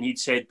Schlein, and he'd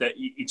said that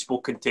he'd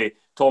spoken to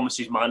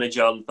Thomas's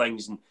manager and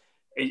things, and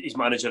his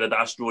manager had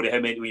asked Rory,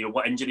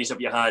 what injuries have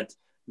you had?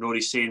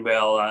 Rory's saying,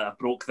 well, I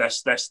broke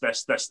this,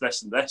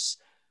 and this.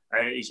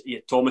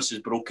 Thomas is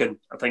broken,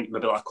 I think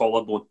maybe like a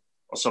collarbone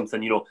or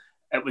something.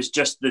 It was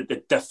just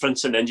the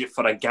difference in injury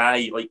for a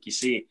guy, like you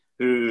say,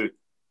 who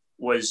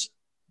was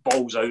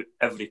balls out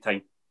every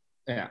time.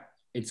 Yeah.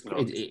 It's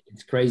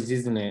crazy,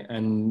 isn't it?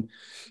 And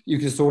you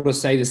can sort of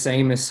say the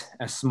same as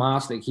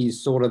Smart. Like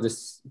he's sort of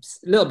this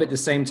little bit the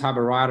same type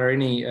of rider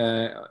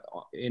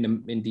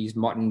in these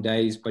modern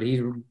days, but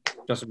he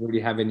doesn't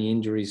really have any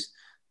injuries,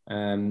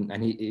 and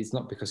it's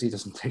not because he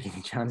doesn't take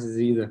any chances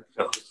either.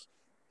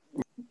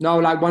 No,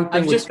 like one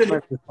thing with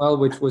Thomas as well,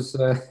 which was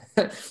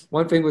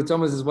one thing with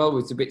Thomas as well,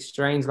 was a bit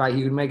strange. Like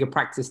he would make a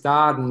practice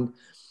start and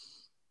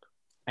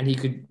he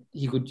could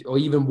or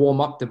even warm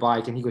up the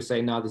bike, and he could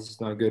say, "No, this is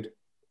no good."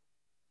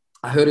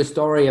 I heard a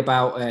story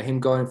about him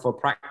going for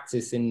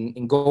practice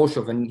in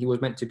Gorshov, and he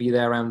was meant to be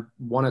there around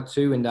 1 or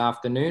 2 in the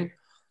afternoon,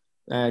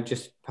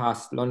 just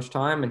past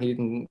lunchtime, and he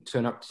didn't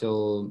turn up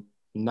till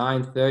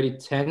 9:30,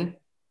 10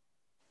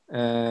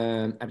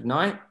 at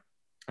night,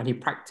 and he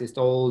practiced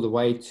all the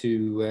way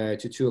to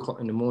 2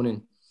 o'clock in the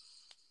morning.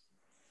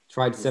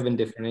 Tried 7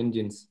 different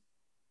engines.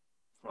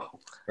 Wow.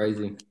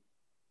 Crazy.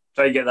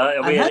 Try to get that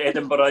away in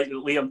Edinburgh.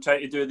 Liam trying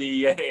to do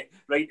the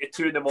right at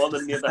 2 in the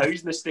morning near the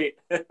housing estate.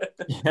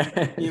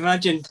 Can you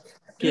imagine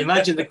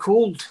the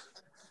cold?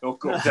 Oh,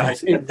 God,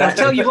 guys. I'll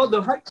tell you what,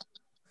 though,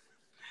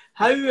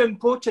 how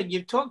important,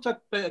 you've talked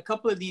about a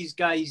couple of these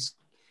guys,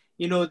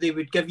 you know, they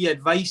would give you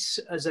advice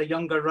as a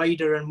younger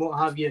rider and what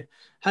have you.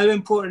 How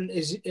important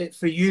is it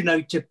for you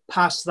now to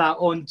pass that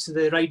on to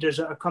the riders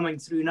that are coming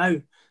through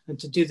now and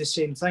to do the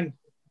same thing?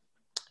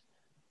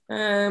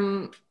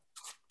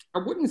 I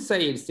wouldn't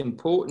say it's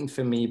important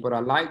for me, but I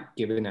like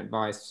giving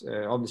advice.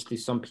 Obviously,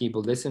 some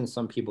people listen,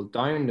 some people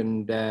don't,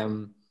 and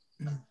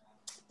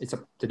it's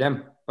up to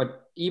them.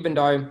 But even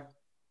though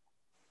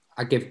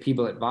I give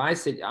people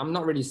advice, I'm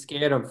not really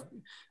scared of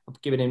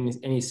giving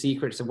any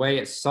secrets away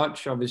as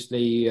such.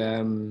 Obviously,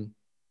 I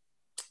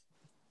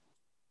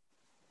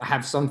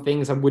have some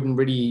things I wouldn't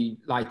really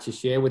like to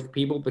share with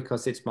people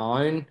because it's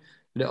my own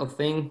little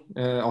thing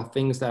or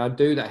things that I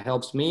do that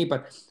helps me.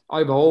 But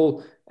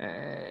overall,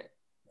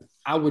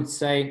 I would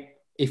say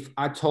if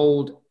I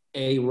told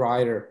a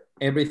rider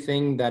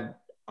everything that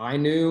I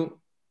knew,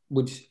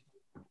 which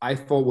I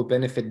thought would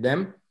benefit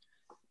them,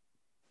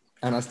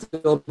 and I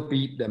still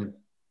beat them,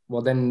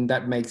 well, then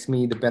that makes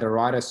me the better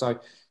rider.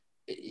 So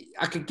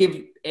I could give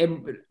a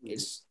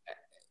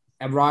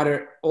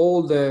rider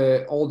all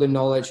the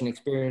knowledge and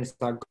experience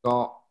I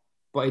got,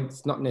 but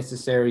it's not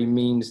necessarily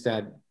means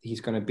that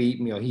he's going to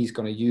beat me or he's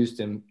going to use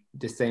them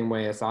the same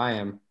way as I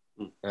am.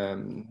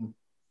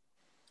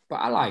 But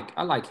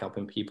I like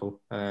helping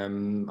people.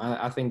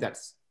 I think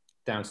that's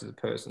down to the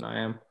person I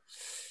am.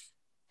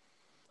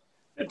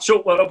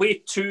 So we're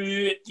away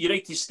to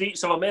United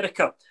States of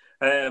America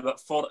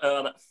for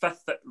our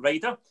 5th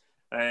rider.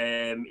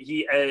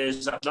 He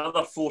is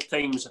another 4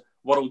 times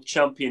world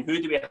champion. Who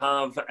do we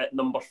have at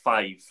number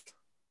 5?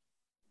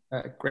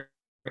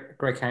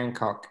 Greg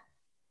Hancock.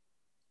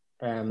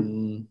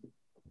 And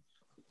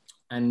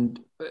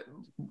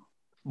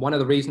one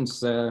of the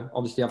reasons,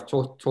 obviously, I've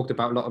talked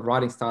about a lot of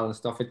riding style and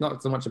stuff. It's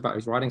not so much about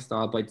his riding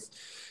style, but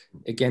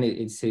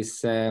it's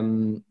his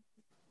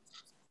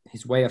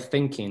way of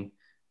thinking.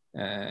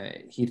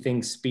 He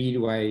thinks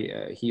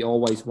speedway. He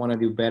always want to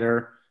do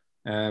better.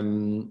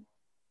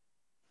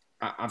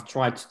 I've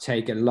tried to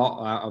take a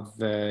lot out of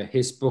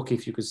his book,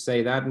 if you could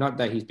say that. Not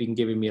that he's been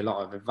giving me a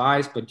lot of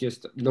advice, but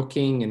just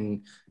looking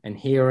and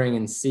hearing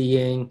and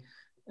seeing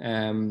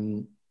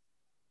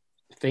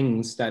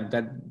things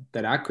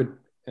that I could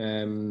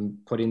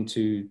put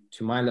into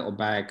my little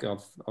bag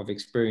of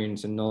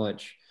experience and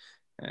knowledge.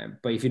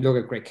 But if you look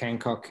at Greg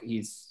Hancock,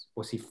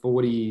 was he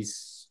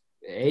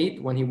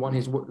 48 when he won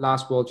his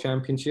last world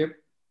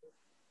championship?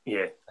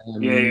 Yeah,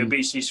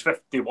 he's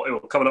 50.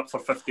 Coming up for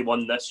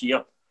 51 this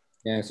year.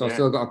 Yeah, so I've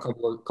still got a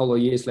couple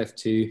of years left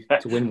to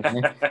win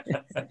one.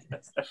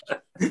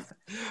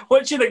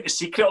 What do you think the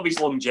secret of his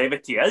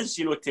longevity is?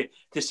 You know, to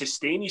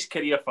sustain his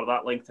career for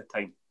that length of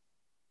time.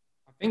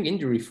 I think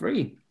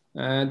injury-free.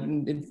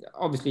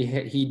 Obviously,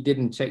 he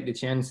didn't take the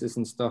chances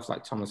and stuff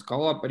like Thomas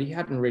Collop, but he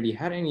hadn't really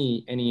had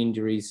any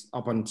injuries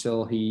up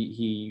until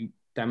he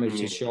damaged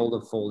his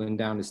shoulder falling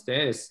down the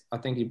stairs. I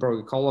think he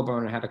broke a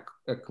collarbone and had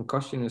a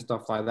concussion and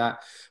stuff like that.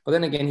 But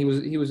then again,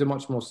 he was a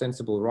much more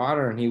sensible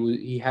rider, and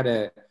he had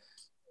a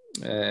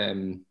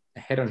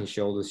head on his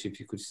shoulders, if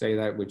you could say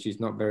that, which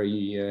is not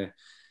very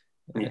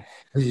which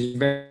is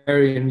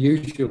very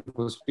unusual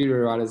for speedway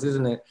riders,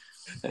 isn't it?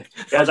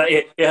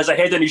 He has a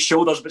head on his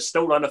shoulders, but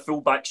still ran a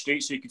full back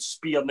straight so he could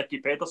spear Nicky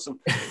Pedersen.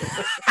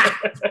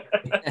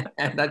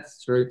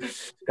 That's true.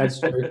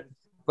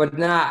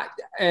 But I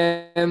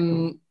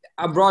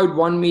rode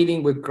one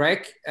meeting with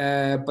Greg,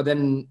 but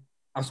then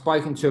I've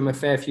spoken to him a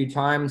fair few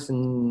times,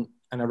 and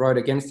I rode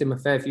against him a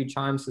fair few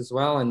times as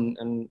well,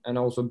 and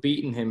also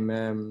beaten him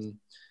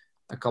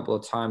a couple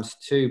of times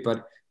too.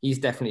 But he's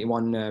definitely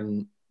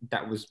one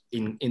that was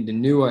in the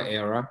newer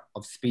era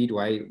of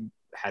speedway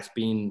has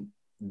been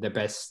the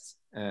best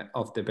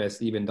of the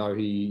best. Even though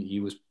he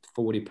was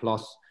 40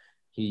 plus,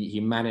 he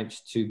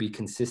managed to be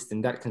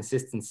consistent. That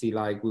consistency,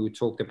 like we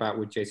talked about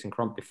with Jason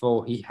Crump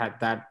before, he had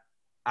that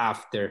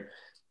after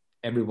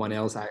everyone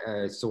else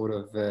sort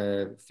of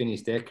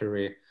finished their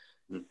career.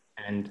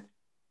 And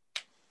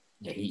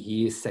yeah,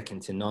 he is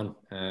second to none.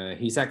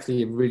 He's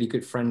actually a really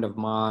good friend of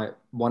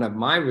one of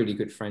my really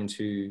good friends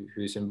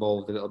who's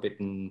involved a little bit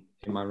in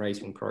my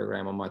racing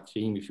program on my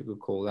team, if you could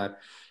call that,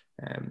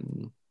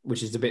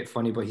 which is a bit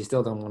funny, but he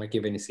still don't want to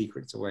give any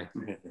secrets away.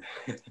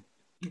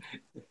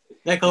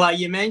 Nicolai,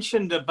 you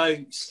mentioned about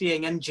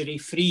staying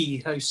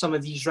injury-free, how some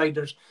of these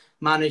riders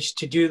manage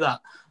to do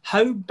that.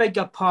 How big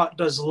a part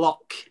does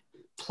luck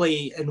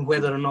play in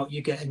whether or not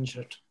you get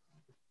injured?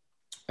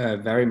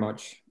 Very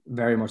much,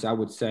 I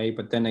would say.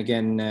 But then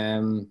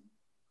again,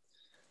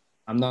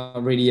 I'm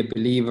not really a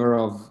believer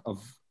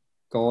of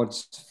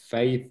God's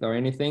faith or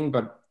anything,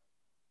 but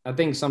I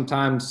think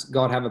sometimes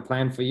God have a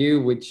plan for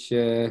you, which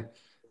you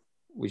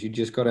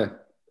just got to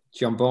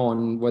jump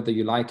on, whether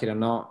you like it or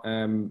not.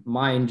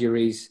 My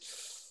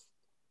injuries,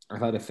 I've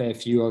had a fair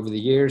few over the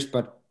years,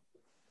 but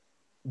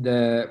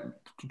the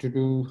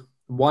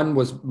one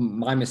was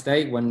my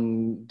mistake,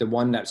 when the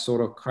one that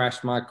sort of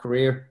crashed my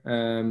career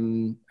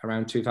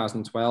around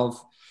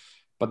 2012.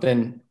 But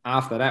then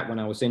after that, when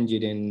I was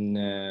injured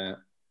in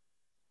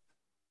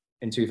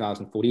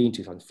 2014,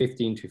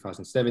 2015,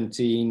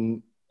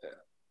 2017,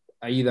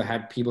 I either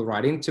had people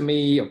ride into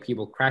me, or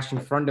people crash in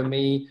front of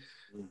me,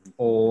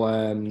 or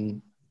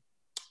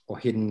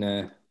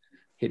hitting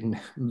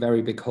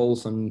very big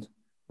holes on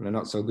a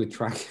not so good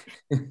track.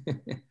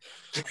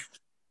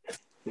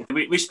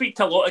 We speak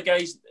to a lot of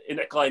guys in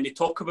Nicolai, and they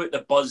talk about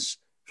the buzz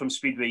from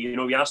Speedway. You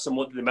know, we ask them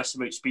what do they miss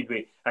about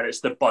Speedway, and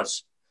it's the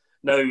buzz.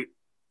 Now,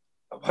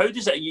 how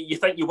does it? You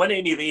think you win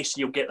any race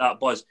and you'll get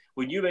that buzz?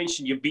 When you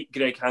mentioned you beat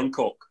Greg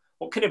Hancock,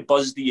 what kind of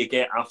buzz do you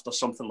get after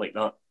something like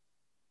that?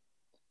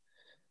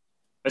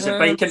 Is it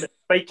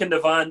biking the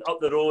van up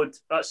the road?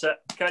 That's it.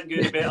 Can't do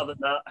any better than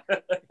that.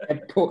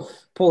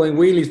 Pulling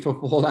wheelies for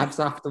 4 laps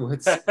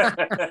afterwards.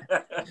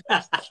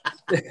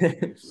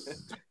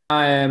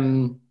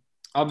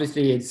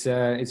 Obviously, it's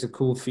a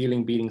cool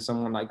feeling beating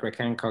someone like Greg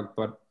Hancock,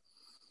 but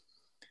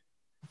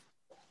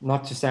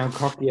not to sound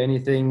cocky or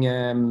anything.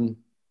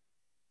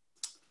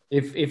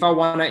 If I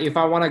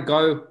wanna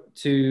go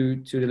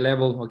to the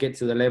level, or get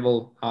to the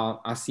level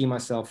I see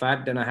myself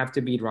at, then I have to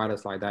beat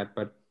riders like that.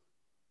 But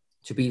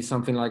to beat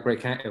someone like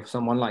Greg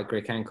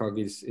Hancock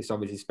is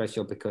obviously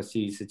special, because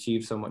he's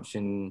achieved so much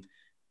in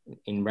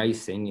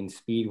racing, in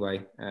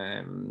Speedway.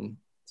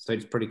 So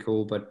it's pretty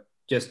cool. But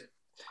just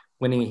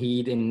winning a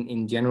heat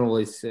in general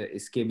is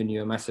giving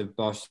you a massive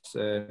boost.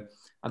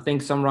 I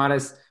think some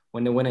riders,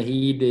 when they win a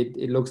heat,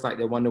 it looks like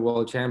they won the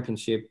world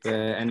championship.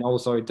 And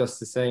also it does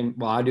the same.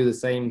 Well, I do the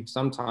same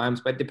sometimes,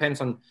 but it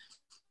depends on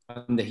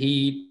the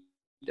heat,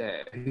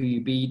 who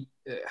you beat,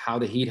 how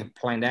the heat have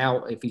planned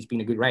out, if it's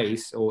been a good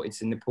race or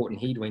it's an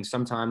important heat win.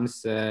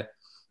 Sometimes I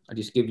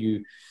just give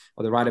you,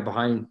 or the rider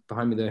behind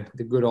me,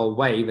 the good old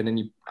wave, and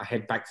then I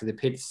head back to the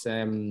pits.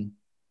 So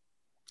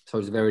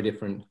it's very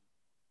different.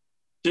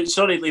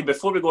 Sorry, Liam,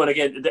 before we go on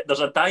again, there's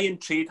a dying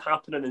trade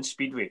happening in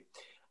Speedway,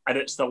 and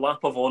it's the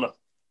lap of honour.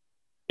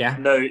 Yeah.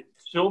 Now,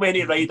 so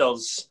many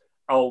riders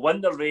will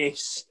win the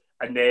race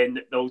and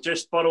then they'll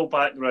just burrow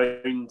back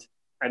round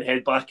and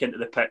head back into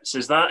the pits.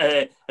 Is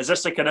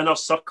this like an inner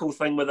circle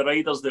thing with the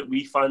riders that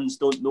we fans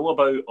don't know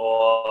about,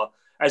 or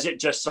is it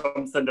just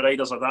something the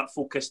riders are that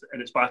focused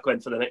and it's back on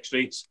for the next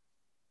race?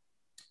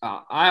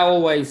 I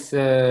always,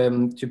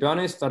 to be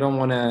honest, I don't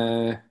want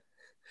to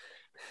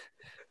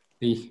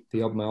be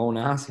up my own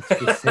ass,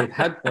 if you say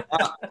that. But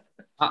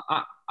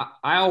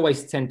I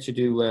always tend to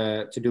do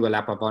a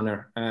lap of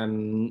honour.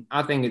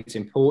 I think it's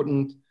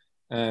important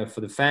for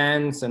the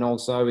fans, and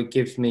also it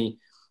gives me.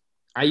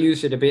 I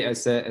use it a bit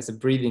as a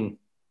breathing,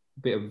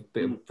 bit of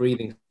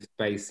breathing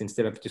space,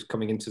 instead of just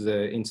coming into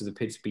the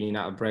pits being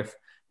out of breath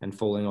and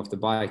falling off the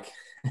bike.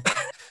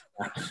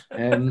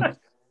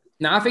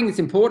 Now I think it's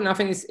important. I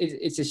think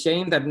it's a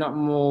shame that not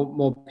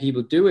more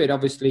people do it.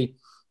 Obviously,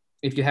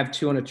 if you have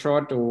 2 on a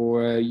trot,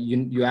 or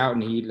you're out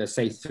and you, let's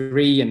say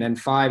 3 and then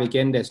 5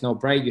 again, there's no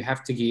break. You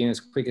have to get in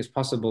as quick as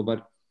possible.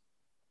 But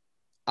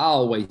I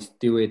always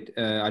do it.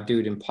 I do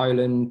it in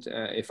Poland.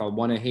 If I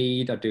want to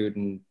heat, I do it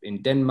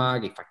in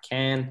Denmark if I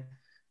can.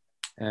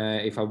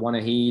 If I want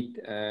to heat,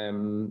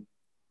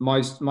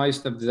 most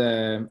of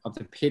the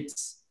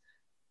pits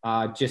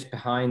are just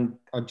behind,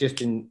 or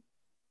just in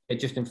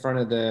front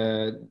of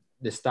the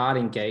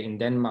starting gate in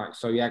Denmark.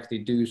 So you actually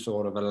do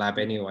sort of a lap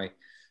anyway.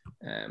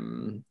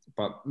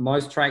 But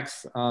most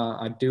tracks,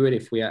 I do it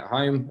if we're at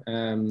home.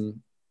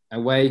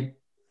 Away,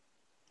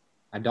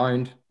 I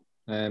don't.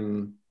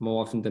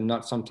 More often than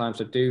not,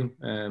 sometimes I do.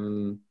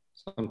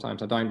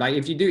 Sometimes I don't. Like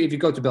if you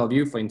go to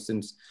Bellevue, for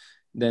instance,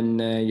 then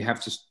you have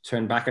to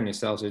turn back on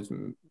yourself. So it's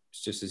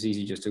just as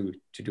easy just to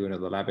do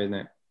another lap, isn't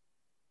it?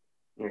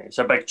 Yeah, it's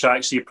a big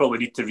track, so you probably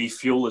need to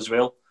refuel as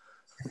well.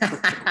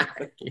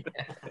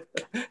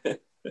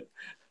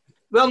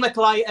 Well,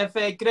 Nicolai, if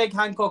Greg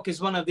Hancock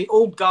is one of the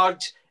old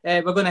guard,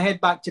 we're going to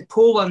head back to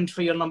Poland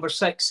for your number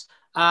 6,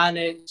 and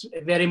it's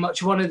very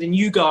much one of the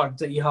new guard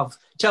that you have.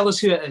 Tell us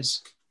who it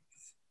is.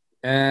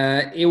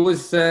 It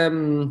was a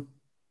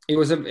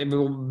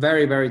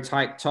very, very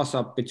tight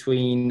toss-up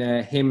between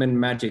him and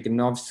Maciej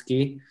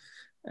Ganowski.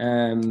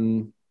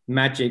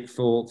 Maciej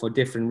for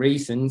different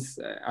reasons.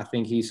 I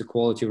think he's a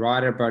quality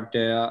rider, but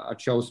I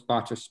chose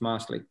Bartosz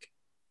Marslik.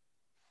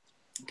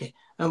 Okay.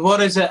 And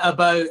what is it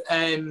about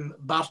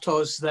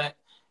Bartosz that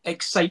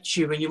excites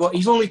you when you watch?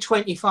 He's only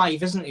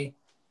 25, isn't he?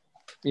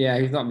 Yeah,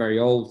 he's not very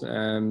old.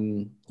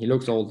 He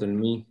looks older than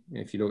me,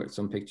 if you look at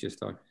some pictures,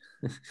 though.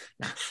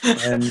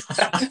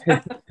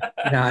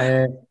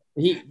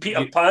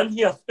 Peter Pan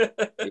here.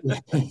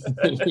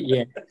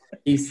 Yeah,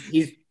 he's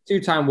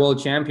 2-time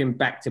world champion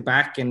back to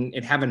back, and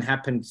it hasn't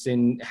happened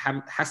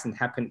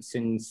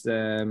since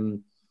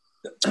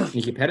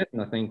Nicky Petterton,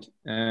 I think,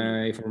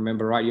 if I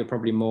remember right. You're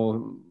probably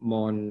more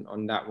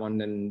on that one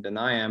than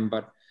I am,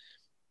 but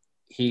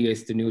he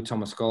is the new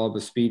Thomas Golub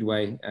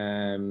Speedway.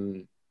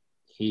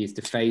 He is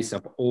the face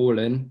of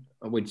Orlen,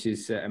 which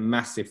is a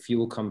massive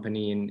fuel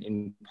company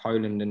in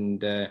Poland,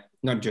 and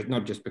not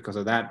just because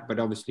of that, but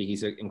obviously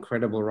he's an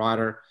incredible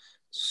rider,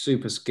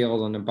 super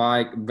skilled on the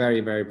bike, very,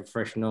 very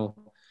professional.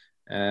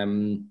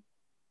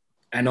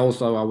 And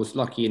also I was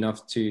lucky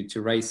enough to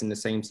race in the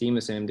same team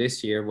as him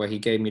this year, where he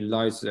gave me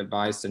loads of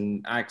advice,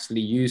 and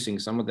actually using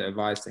some of the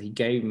advice that he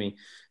gave me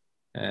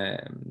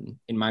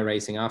in my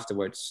racing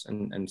afterwards,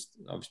 and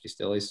obviously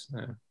still is.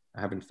 I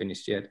haven't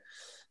finished yet.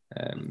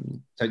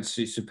 So it's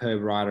a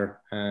superb rider,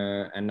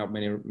 and not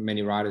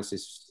many riders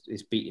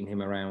is beating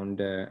him around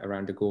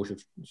the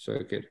Gorzów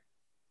circuit.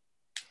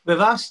 We've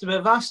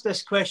asked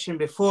this question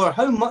before.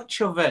 How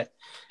much of it,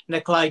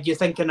 Nikolai, do you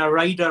think in a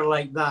rider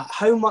like that?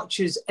 How much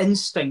is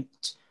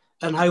instinct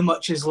and how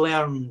much is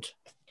learned?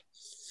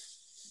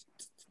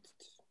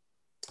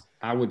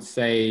 I would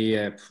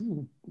say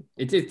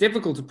it's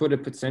difficult to put a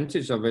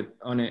percentage of it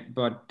on it,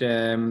 but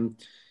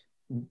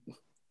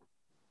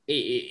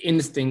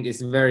instinct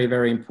is very,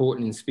 very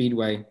important in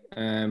speedway,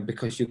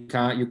 because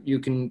you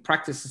can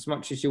practice as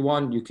much as you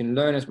want, you can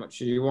learn as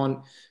much as you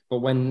want, but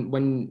when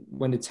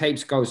the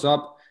tapes goes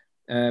up,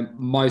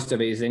 most of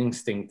it is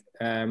instinct,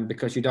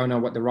 because you don't know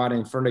what the rider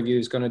in front of you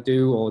is going to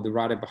do, or the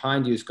rider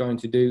behind you is going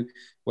to do,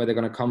 where they're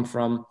going to come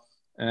from.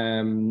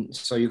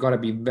 So you've got to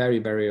be very,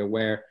 very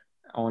aware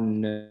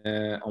on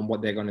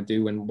what they're going to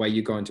do and where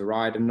you're going to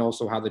ride, and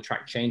also how the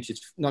track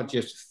changes, not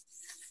just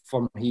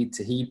from heat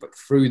to heat, but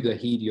through the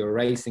heat you're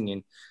racing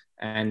in,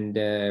 and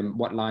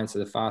what lines are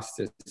the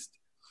fastest.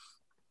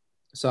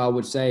 So I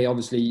would say,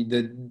 obviously,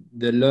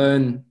 the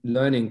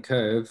learning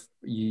curve,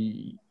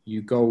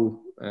 you go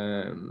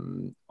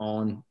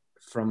on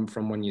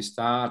from when you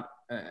start,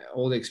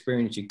 all the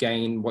experience you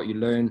gain, what you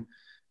learn,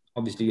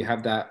 obviously you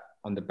have that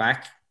on the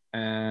back,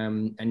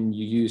 and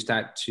you use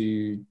that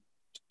to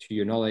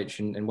your knowledge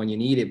and when you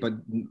need it, but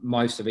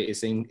most of it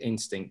is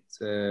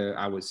instinct,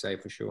 I would say,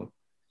 for sure.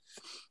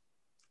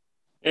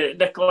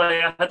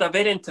 Nikolai, I had a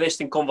very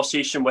interesting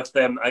conversation with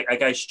a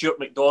guy, Stuart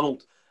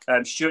McDonald.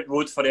 Stuart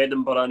rode for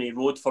Edinburgh and he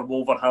rode for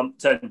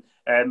Wolverhampton.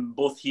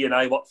 Both he and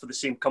I work for the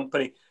same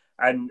company,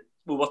 and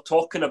we were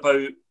talking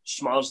about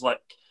Schmarzlik.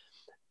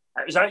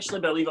 It was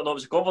actually, believe it or not, it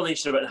was a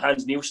conversation about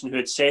Hans Nielsen, who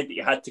had said that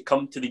you had to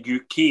come to the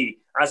UK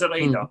as a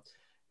rider.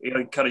 He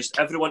encouraged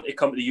everyone to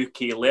come to the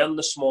UK, learn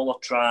the smaller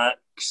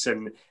tracks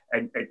and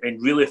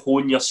really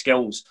hone your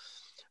skills.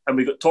 And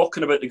we got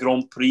talking about the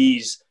Grand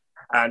Prix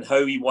and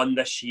how he won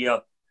this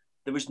year.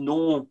 There was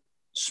no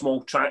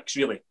small tracks,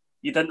 really.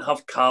 You didn't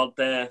have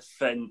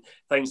Cardiff and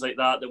things like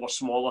that were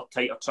smaller,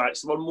 tighter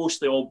tracks. They were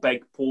mostly all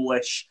big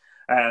Polish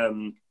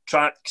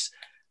tracks.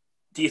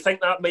 Do you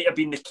think that might have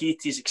been the key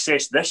to his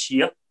success this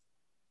year?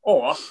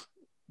 Or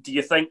do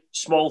you think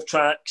small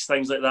tracks,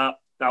 things like that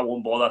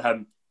won't bother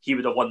him? He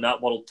would have won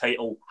that world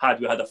title had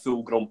we had a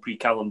full Grand Prix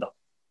calendar.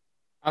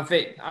 I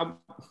think, I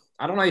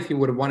don't know if he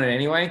would have won it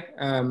anyway.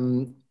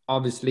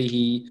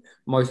 Obviously,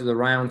 most of the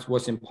rounds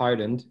was in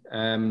Poland,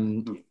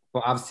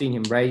 but I've seen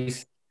him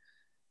race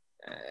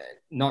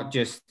not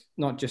just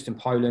in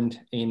Poland,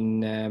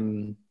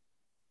 in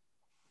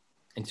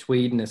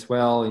Sweden as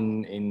well,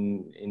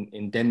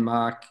 in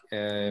Denmark,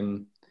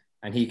 and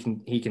he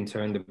can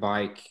turn the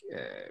bike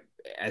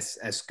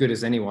as good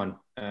as anyone.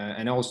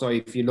 And also,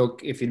 if you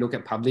look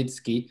at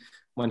Pawlicki,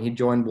 when he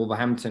joined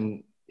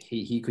Wolverhampton,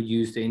 he could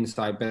use the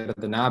inside better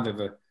than I've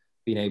ever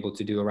been able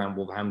to do around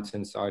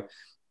Wolverhampton. So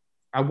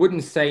I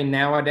wouldn't say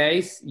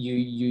nowadays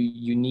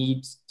you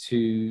need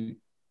to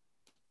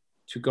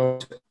go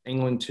to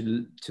England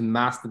to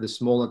master the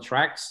smaller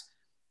tracks,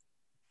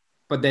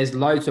 but there's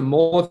loads of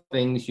more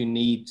things you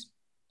need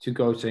to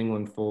go to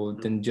England for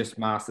than just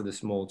master the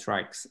small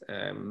tracks.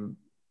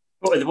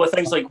 What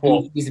things like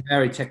what? He's a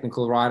very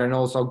technical rider, and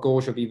also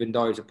Gorzów, even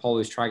though it's a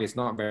Polish track, it's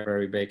not very,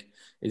 very big.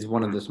 It's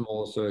one of the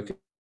smaller circuits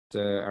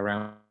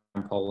around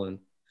Poland.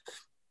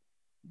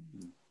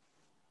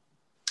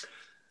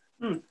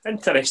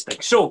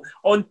 Interesting. So,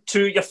 on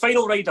to your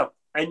final rider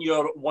in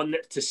your 1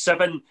 to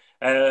 7.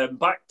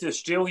 Back to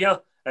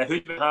Australia.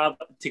 Who do we have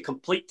to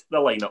complete the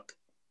lineup?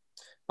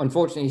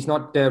 Unfortunately, he's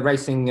not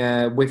racing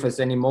with us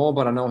anymore,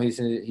 but I know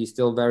he's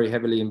still very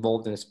heavily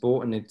involved in the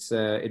sport, and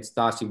it's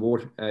Darcy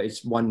Ward.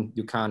 It's one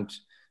you can't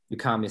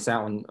miss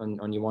out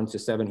on your 1 to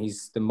 7.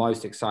 He's the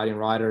most exciting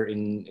rider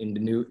in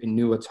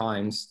newer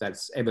times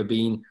that's ever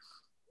been,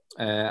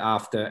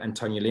 after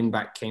Antonio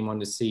Lindback came on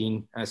the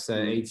scene as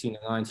 18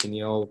 or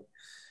 19-year-old.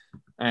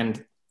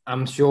 And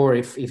I'm sure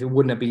if it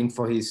wouldn't have been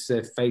for his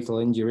fatal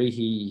injury,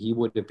 he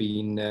would have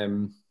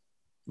been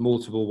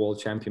multiple world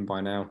champion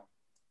by now.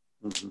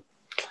 Mm-hmm.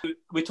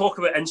 We talk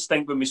about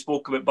instinct when we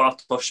spoke about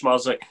Bartosz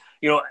Schmarzlik.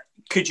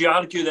 Could you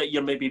argue that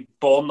you're maybe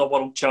born a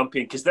world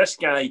champion? Because this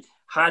guy,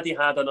 had he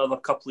had another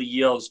couple of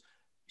years,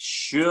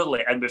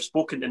 surely, and we've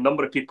spoken to a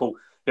number of people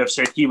who have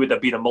said he would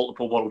have been a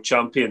multiple world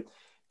champion.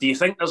 Do you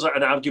think there's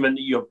an argument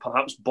that you're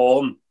perhaps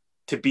born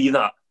to be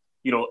that?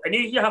 and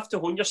you have to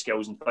hone your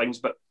skills and things,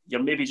 but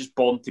you're maybe just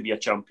born to be a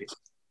champion.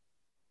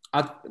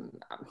 I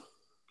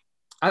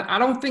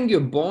don't think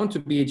you're born to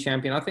be a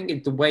champion. I think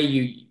it's the way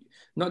you,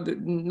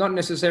 not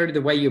necessarily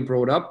the way you're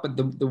brought up, but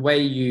the way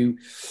you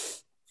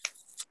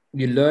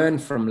learn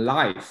from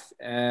life.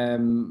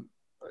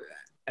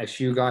 As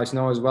you guys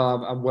know as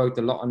well, I've worked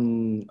a lot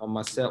on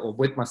myself, or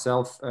with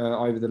myself,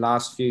 over the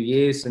last few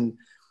years, and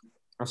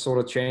I've sort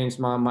of changed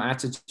my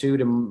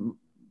attitude and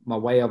my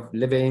way of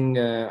living,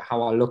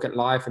 how I look at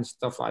life and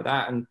stuff like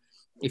that. And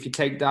if you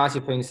take Darcy,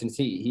 for instance,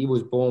 he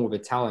was born with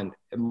a talent.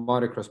 A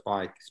motocross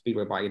bike,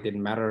 speedway bike, it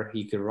didn't matter.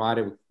 He could ride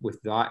it with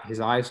his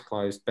eyes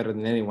closed better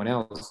than anyone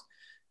else.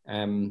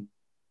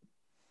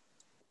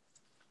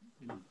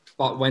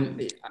 But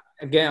when,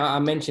 again, I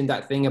mentioned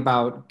that thing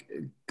about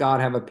God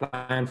have a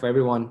plan for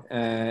everyone.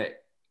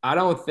 I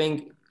don't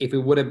think if it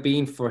would have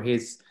been for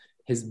his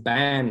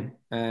ban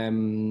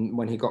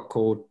when he got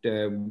caught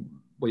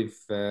with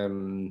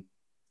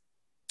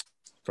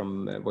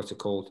from what's it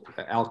called,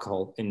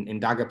 alcohol in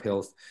dagger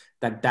pills,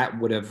 that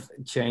would have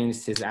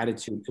changed his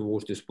attitude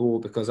towards the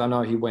sport. Because I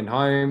know he went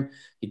home,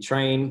 he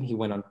trained, he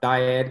went on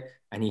diet,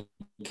 and he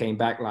came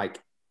back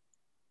like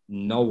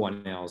no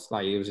one else.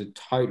 Like, he was a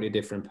totally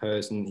different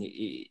person.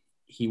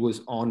 He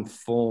was on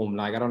form.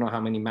 Like, I don't know how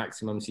many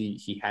maximums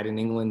he had in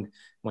England.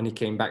 When he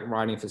came back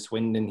riding for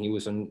Swindon, he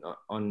was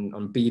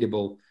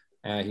unbeatable.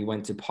 He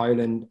went to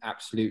Poland,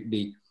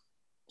 absolutely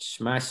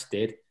smashed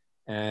it.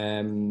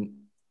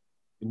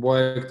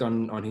 Worked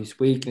on his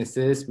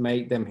weaknesses,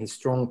 made them his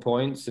strong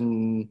points,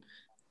 and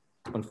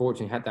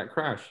unfortunately had that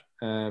crash.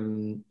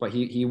 But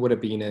he would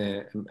have been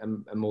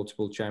a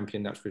multiple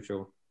champion, that's for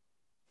sure.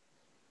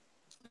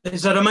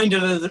 It's a reminder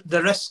of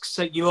the risks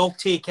that you all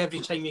take every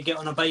time you get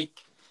on a bike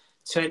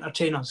to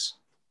entertain us.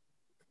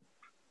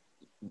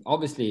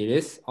 Obviously it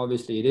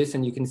is.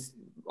 And you can,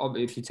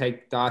 if you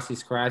take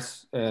Darcy's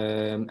crash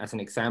as an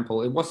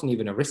example, it wasn't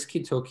even a risk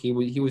he took. He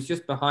was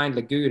just behind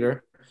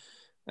Laguder,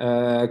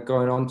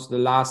 going on to the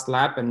last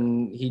lap,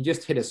 and he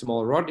just hit a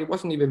small rod. It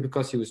wasn't even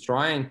because he was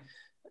trying.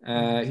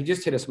 He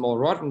just hit a small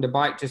rod, and the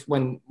bike just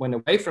went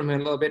away from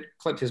him a little bit,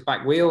 clipped his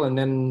back wheel, and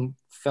then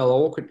fell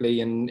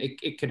awkwardly. And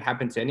it could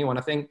happen to anyone.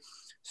 I think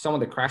some of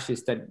the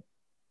crashes that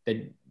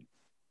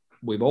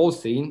we've all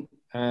seen,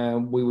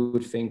 we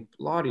would think,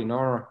 bloody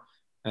no,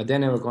 they're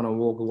never going to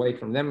walk away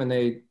from them, and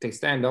they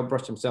stand up,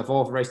 brush themselves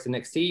off, race the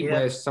next heat. Yeah.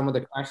 Whereas some of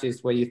the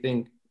crashes where you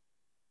think,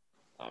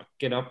 oh,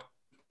 get up,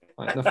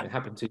 like nothing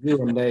happened to you,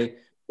 and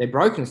they've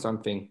broken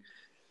something.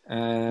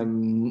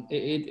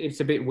 It's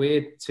a bit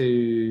weird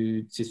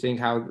to think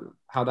how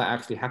that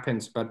actually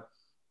happens, but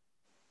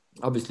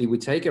obviously we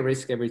take a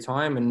risk every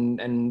time,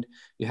 and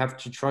you have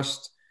to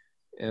trust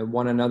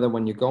one another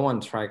when you go on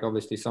track.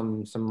 Obviously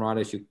some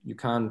riders you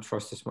can't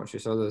trust as much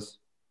as others,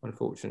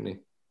 unfortunately.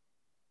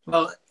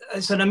 Well,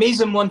 it's an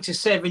amazing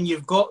 1-7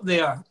 you've got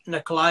there,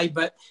 Nikolai,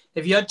 but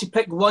if you had to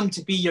pick one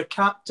to be your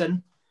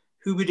captain,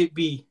 who would it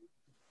be?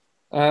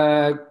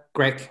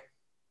 Greg,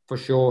 for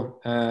sure.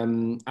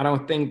 I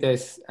don't think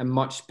there's a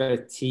much better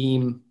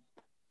team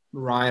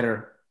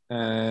rider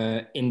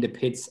in the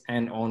pits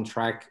and on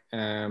track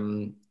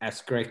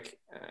as Greg.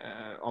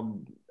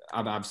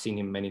 I've seen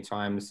him many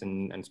times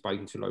and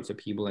spoken to loads of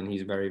people, and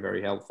he's very,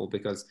 very helpful,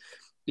 because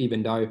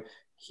even though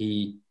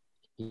he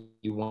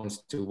wants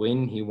to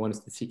win, he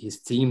wants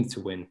his team to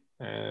win.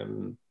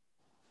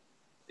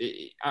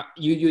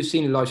 You've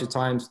seen lots of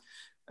times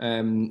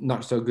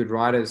not so good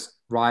riders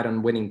ride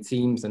on winning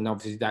teams, and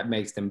obviously that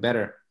makes them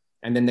better.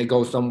 And then they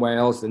go somewhere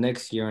else the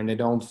next year and they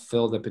don't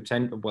feel the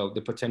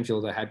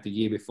potential they had the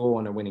year before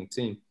on a winning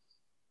team.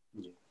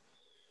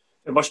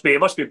 It must be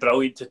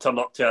brilliant to turn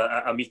up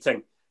to a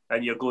meeting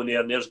and you're going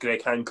there and there's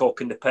Greg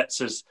Hancock in the pits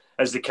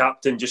as the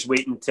captain, just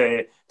waiting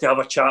to have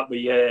a chat with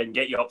you and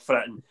get you up for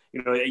it. And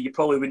you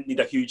probably wouldn't need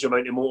a huge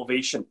amount of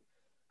motivation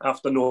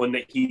after knowing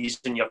that he's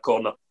in your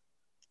corner.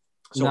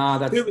 So,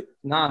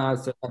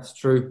 that's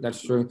true.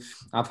 That's true.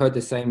 I've heard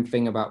the same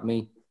thing about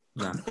me.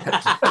 No.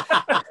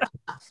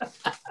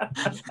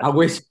 I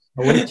wish.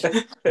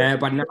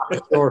 But not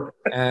for sure.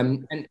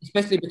 And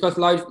especially because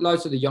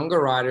loads of the younger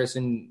riders,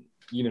 and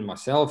even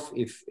myself,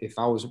 if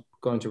I was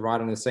going to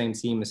ride on the same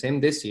team as him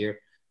this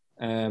year,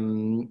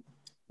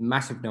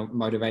 massive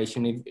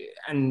motivation.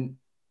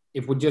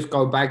 If we just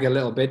go back a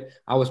little bit,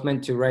 I was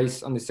meant to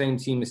race on the same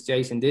team as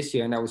Jason this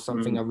year, and that was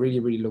something I really,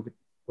 really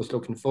was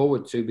looking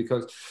forward to,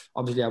 because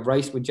obviously I've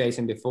raced with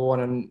Jason before,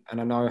 and I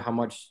know how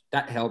much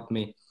that helped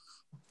me.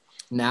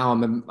 Now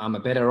I'm a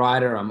better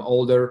rider. I'm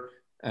older.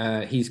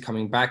 He's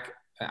coming back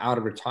out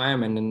of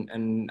retirement,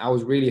 and I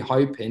was really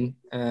hoping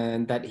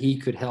that he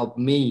could help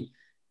me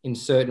in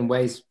certain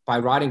ways by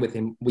riding with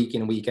him week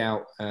in and week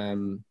out.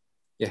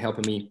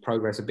 Helping me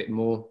progress a bit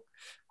more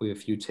with a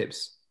few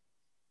tips.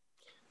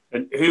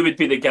 And who would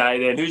be the guy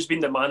then? Who's been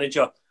the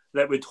manager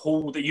that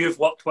you've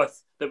worked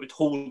with that would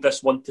hold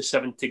this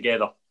 1-7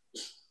 together?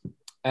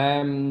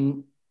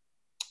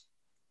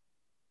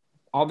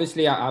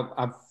 Obviously,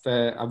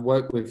 I've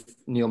worked with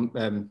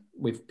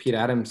with Pete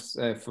Adams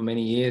for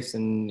many years,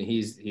 and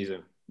he's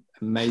an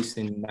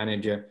amazing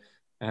manager.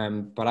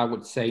 But I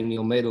would say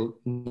Neil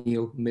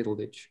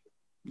Middleditch.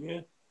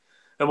 Yeah.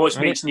 And what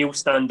makes Neil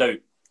stand out?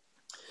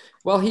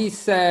 Well, he's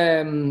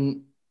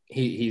so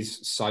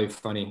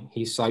funny.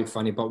 He's so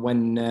funny. But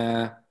when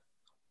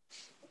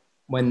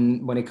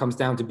it comes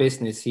down to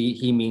business,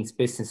 he means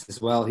business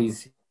as well.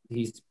 He's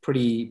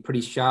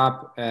pretty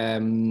sharp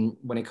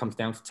when it comes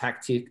down to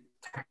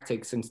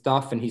tactics and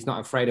stuff, and he's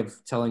not afraid of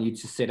telling you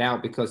to sit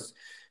out because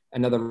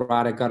another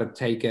rider got to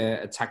take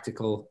a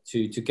tactical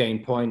to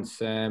gain points.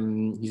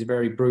 He's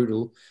very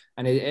brutal,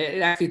 and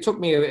it actually took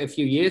me a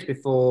few years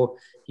before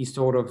he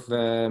sort of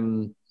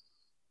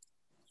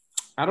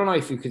I don't know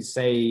if you could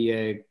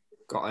say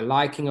got a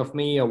liking of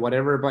me or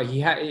whatever, but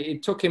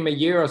it took him a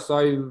year or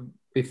so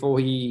before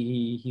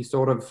he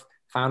sort of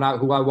found out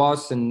who I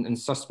was and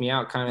sussed me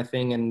out, kind of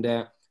thing.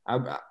 And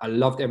I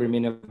loved every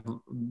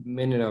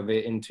minute of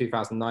it in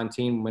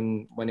 2019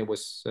 when it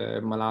was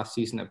my last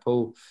season at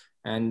Poole.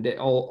 And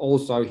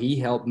also he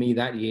helped me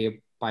that year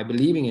by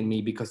believing in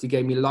me because he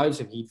gave me loads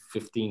of Heat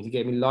 15. He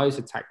gave me loads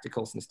of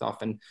tacticals and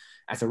stuff. And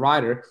as a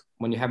rider,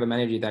 when you have a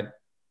manager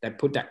that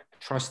put that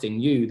trust in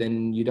you,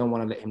 then you don't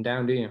want to let him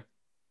down, do you?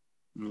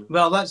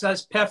 Well,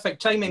 that's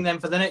perfect timing then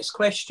for the next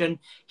question.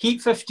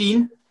 Heat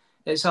 15,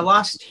 it's a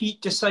last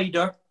heat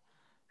decider.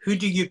 Who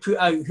do you put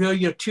out? Who are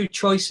your two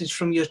choices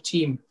from your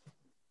team?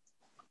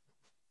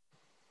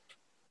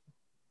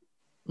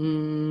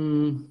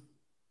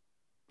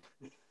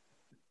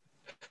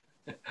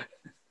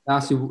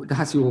 Darcy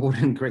Ward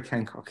and Greg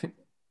Hancock.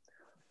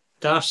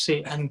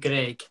 Darcy and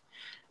Greg.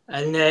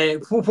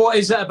 And what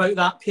is it about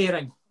that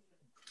pairing?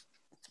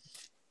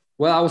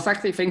 Well, I was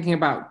actually thinking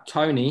about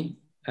Tony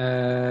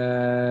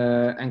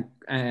and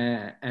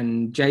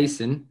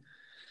Jason.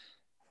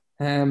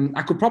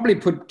 I could probably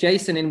put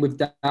Jason in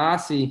with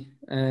Darcy.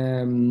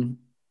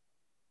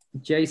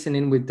 Jason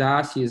in with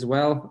Darcy as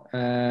well.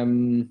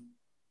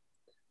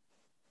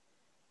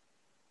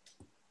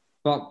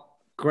 But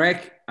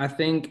Greg, I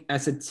think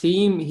as a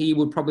team, he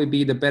would probably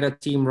be the better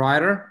team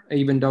rider,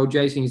 even though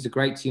Jason is a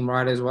great team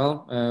rider as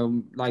well,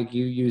 like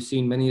you've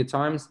seen many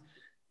times,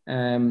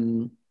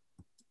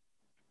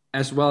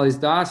 as well as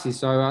Darcy.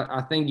 So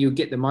I think you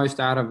get the most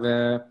out of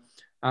a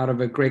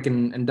Greg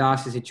and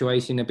Darcy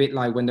situation, a bit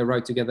like when they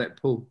rode together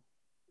at Poole.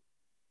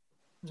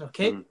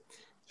 Okay.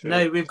 Sure.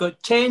 Now we've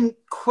got 10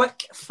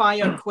 quick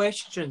fire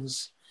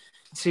questions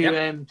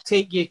to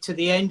take you to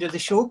the end of the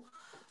show.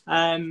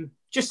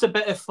 Just a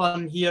bit of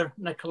fun here,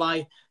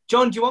 Nikolai.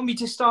 John, do you want me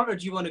to start or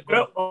do you want to go?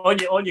 No,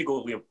 on you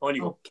go, Liam. On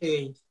you go.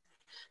 Okay.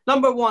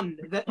 Number one,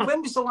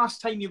 when was the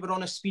last time you were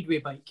on a speedway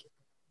bike?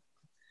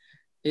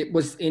 It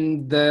was I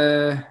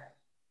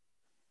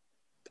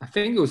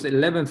think it was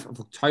 11th of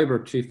October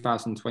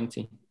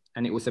 2020,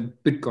 and it was a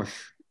Bydgoszcz,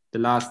 the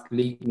last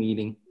league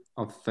meeting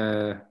of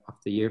the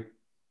year.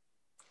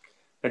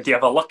 And do you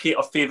have a lucky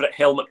or favourite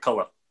helmet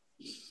colour?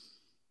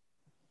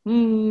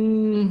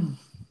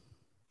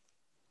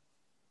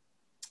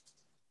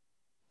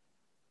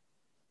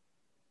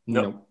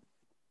 No.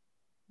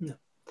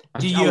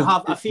 Do you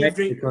have a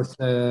favourite? Because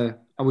I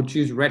would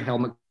choose red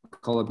helmet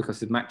colour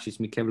because it matches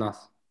my Kevlar.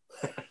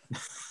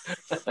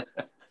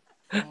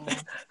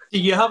 Do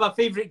you have a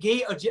favourite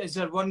gate, or is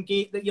there one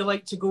gate that you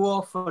like to go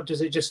off, or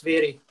does it just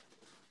vary?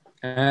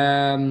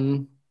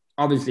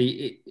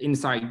 Obviously,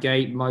 inside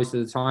gate most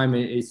of the time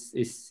is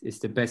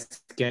the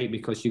best gate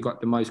because you got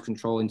the most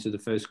control into the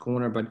first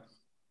corner. But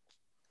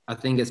I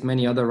think, as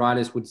many other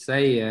riders would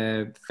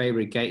say,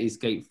 favourite gate is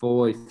gate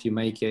 4. If you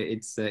make it,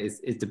 it's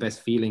the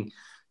best feeling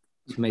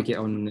to make it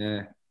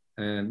on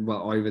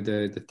over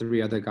the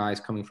 3 other guys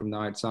coming from the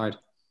outside.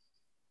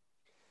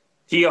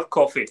 Tea or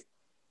coffee?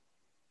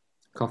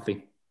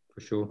 Coffee,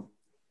 for sure.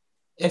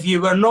 If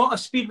you were not a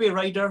speedway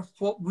rider,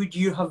 what would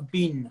you have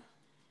been?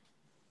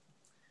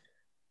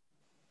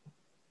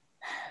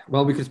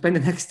 Well, we could spend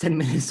the next 10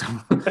 minutes on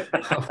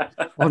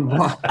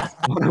what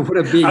I would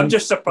have been. I'm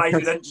just surprised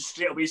you didn't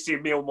straight away say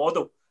male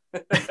model.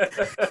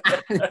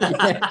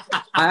 I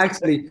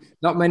actually,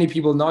 not many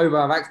people know,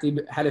 but I've actually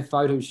had a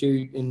photo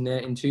shoot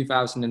in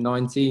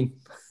 2019.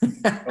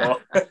 That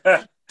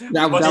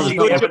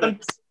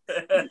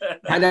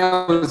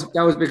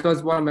was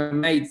because one of my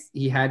mates,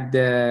 he had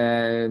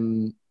a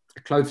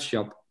clothes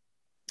shop,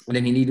 and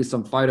then he needed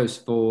some photos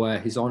for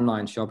his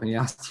online shop, and he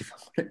asked if I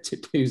wanted to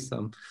do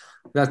some.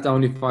 That's the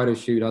only photo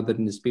shoot other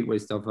than the speedway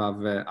stuff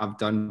I've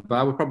done. But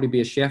I would probably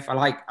be a chef.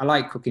 I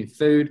like cooking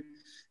food.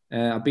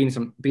 I've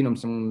been on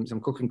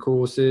some cooking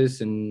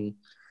courses, and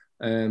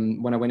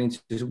when I went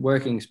into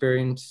working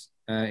experience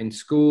in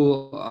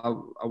school,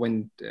 I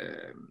went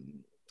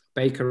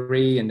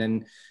bakery, and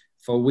then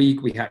for a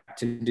week we had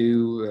to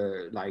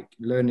do like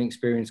learning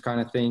experience kind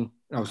of thing.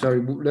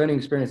 Learning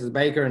experience as a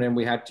baker, and then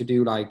we had to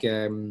do like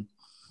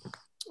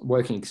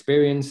working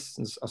experience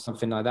or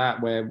something like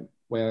that, where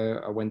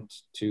I went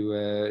to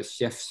a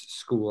chef's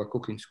school, a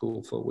cooking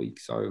school for a week.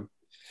 So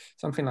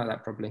something like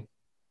that probably.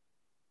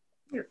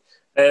 Do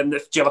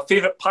you have a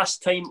favourite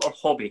pastime or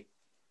hobby?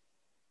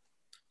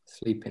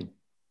 Sleeping.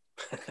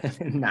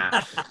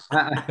 Nah,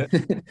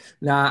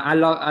 nah. I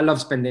love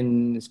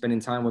spending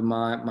time with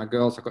my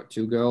girls. I've got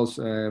two girls,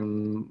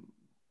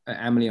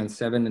 Emily on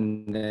 7,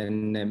 and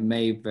then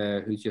Maeve,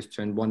 who's just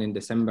turned 1 in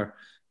December.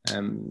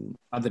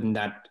 Other than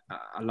that,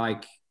 I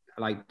like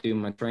doing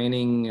my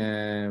training.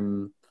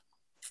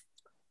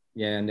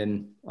 Yeah, and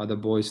then other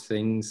boys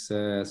things,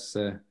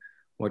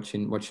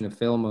 watching a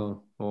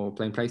film or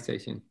playing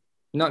PlayStation.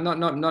 Not.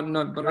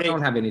 But I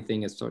don't have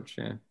anything as such.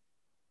 Yeah.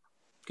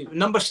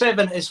 Number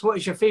 7 is, what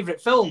is your favourite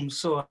film?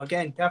 So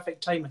again,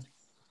 perfect timing.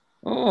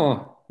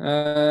 Oh,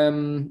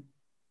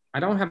 I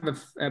don't have a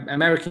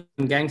American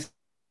Gangster.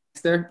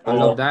 I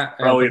love that.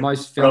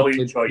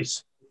 Brilliant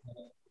choice.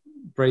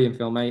 Brilliant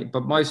film, mate.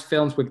 But most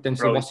films with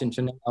Denzel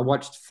Washington. I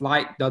watched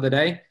Flight the other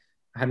day.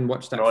 I hadn't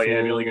watched that for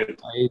really good.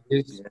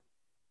 ages. Yeah.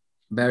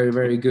 Very,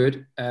 very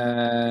good.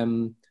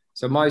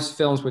 So most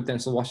films with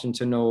Denzel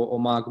Washington or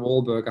Mark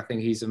Wahlberg, I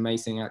think he's an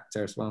amazing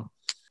actor as well.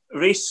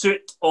 Race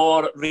suit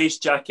or race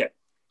jacket?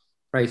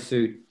 Race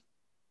suit.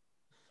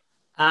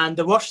 And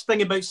the worst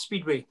thing about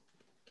Speedway?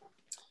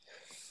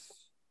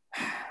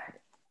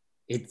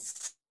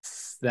 It's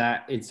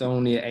that it's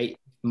only an 8th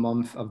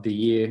month of the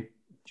year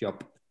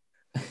job.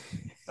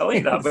 I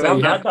like that. We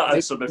haven't had that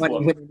answer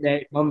before.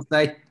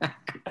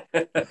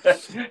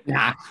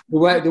 Nah,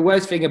 the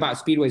worst thing about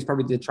Speedway is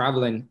probably the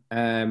traveling.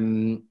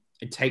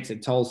 It takes a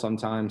toll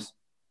sometimes,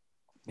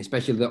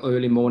 especially the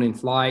early morning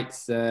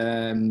flights,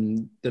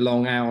 the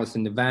long hours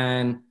in the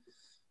van.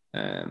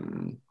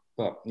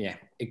 But yeah,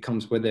 it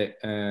comes with it.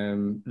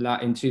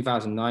 In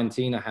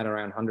 2019, I had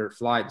around 100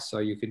 flights, so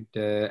you could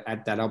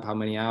add that up, how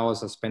many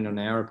hours I spent on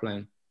an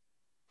airplane.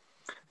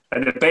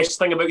 And the best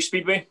thing about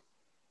Speedway?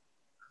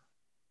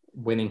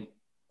 Winning.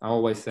 I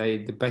always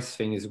say the best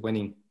thing is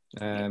winning.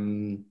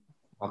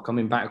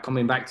 Coming back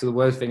to the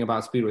worst thing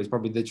about Speedway is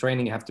probably the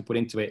training you have to put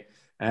into it.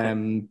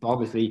 But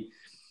obviously,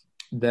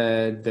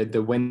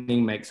 the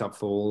winning makes up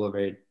for all of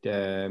it.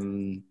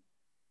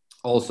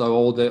 Also,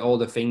 all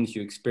the things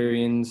you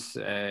experience,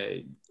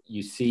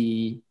 you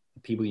see,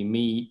 people you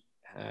meet.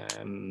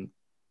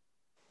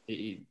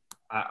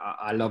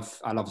 I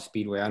love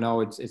Speedway. I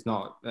know it's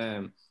not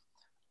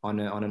on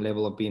a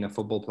level of being a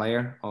football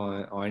player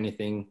or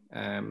anything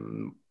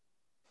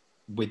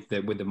with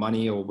the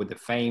money or with the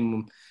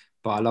fame,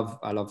 but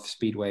I love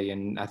Speedway,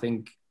 and I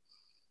think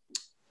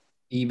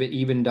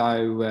even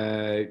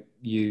though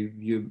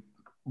you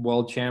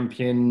world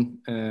champion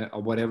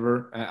or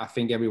whatever, I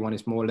think everyone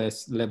is more or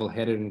less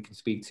level-headed and can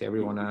speak to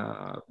everyone.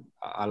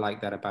 I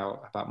like that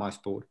about my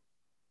sport.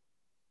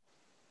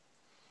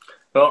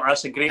 Well,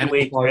 that's a great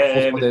way.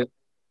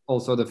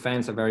 Also, the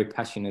fans are very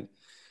passionate,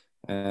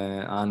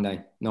 aren't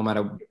they? No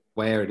matter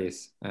where it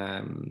is.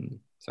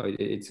 So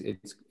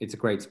it's a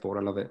great sport.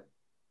 I love it.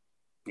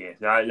 Yeah,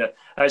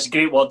 that's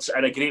great words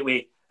and a great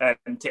way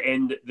to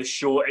end the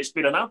show. It's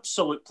been an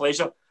absolute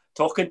pleasure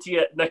talking to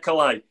you,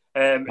 Nikolai.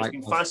 It's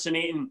been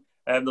fascinating.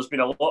 There's been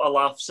a lot of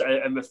laughs,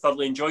 and we've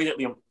thoroughly enjoyed it,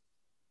 Liam.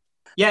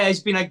 Yeah, it's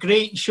been a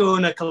great show,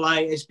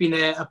 Nikolai. It's been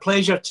a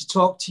pleasure to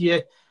talk to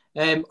you.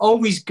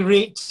 Always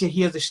great to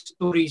hear the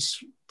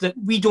stories that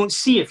we don't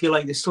see, if you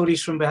like, the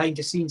stories from behind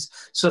the scenes.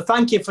 So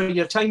thank you for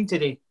your time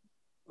today.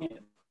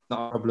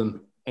 Not a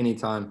problem.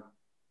 Anytime.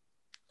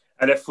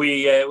 And if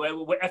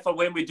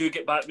when we do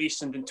get back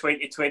racing in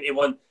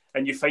 2021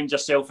 and you find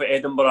yourself at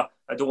Edinburgh,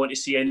 I don't want to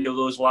see any of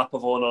those lap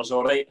of honours,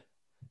 all right?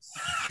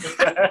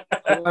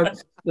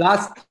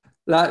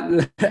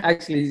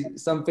 Actually,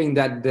 something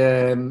that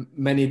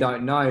many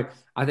don't know,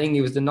 I think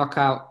it was the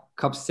Knockout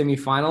Cup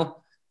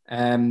semi-final.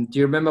 Do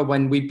you remember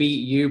when we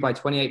beat you by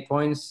 28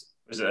 points?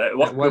 Was it at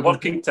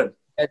Workington?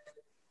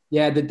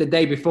 Yeah, the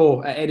day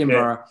before at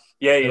Edinburgh.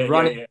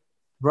 Yeah.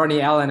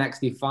 Ronnie Allen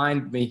actually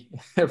fined me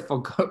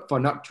for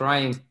not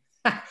trying.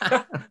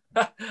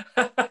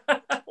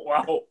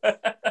 Wow.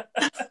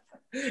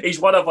 He's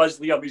one of us,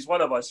 Liam. He's one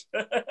of us.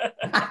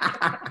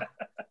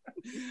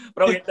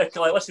 Brilliant,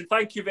 Nikolai. Listen,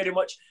 thank you very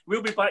much.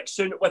 We'll be back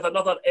soon with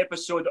another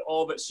episode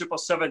of Super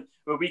 7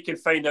 where we can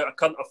find out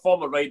a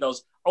former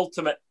rider's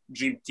ultimate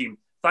dream team.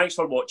 Thanks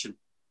for watching.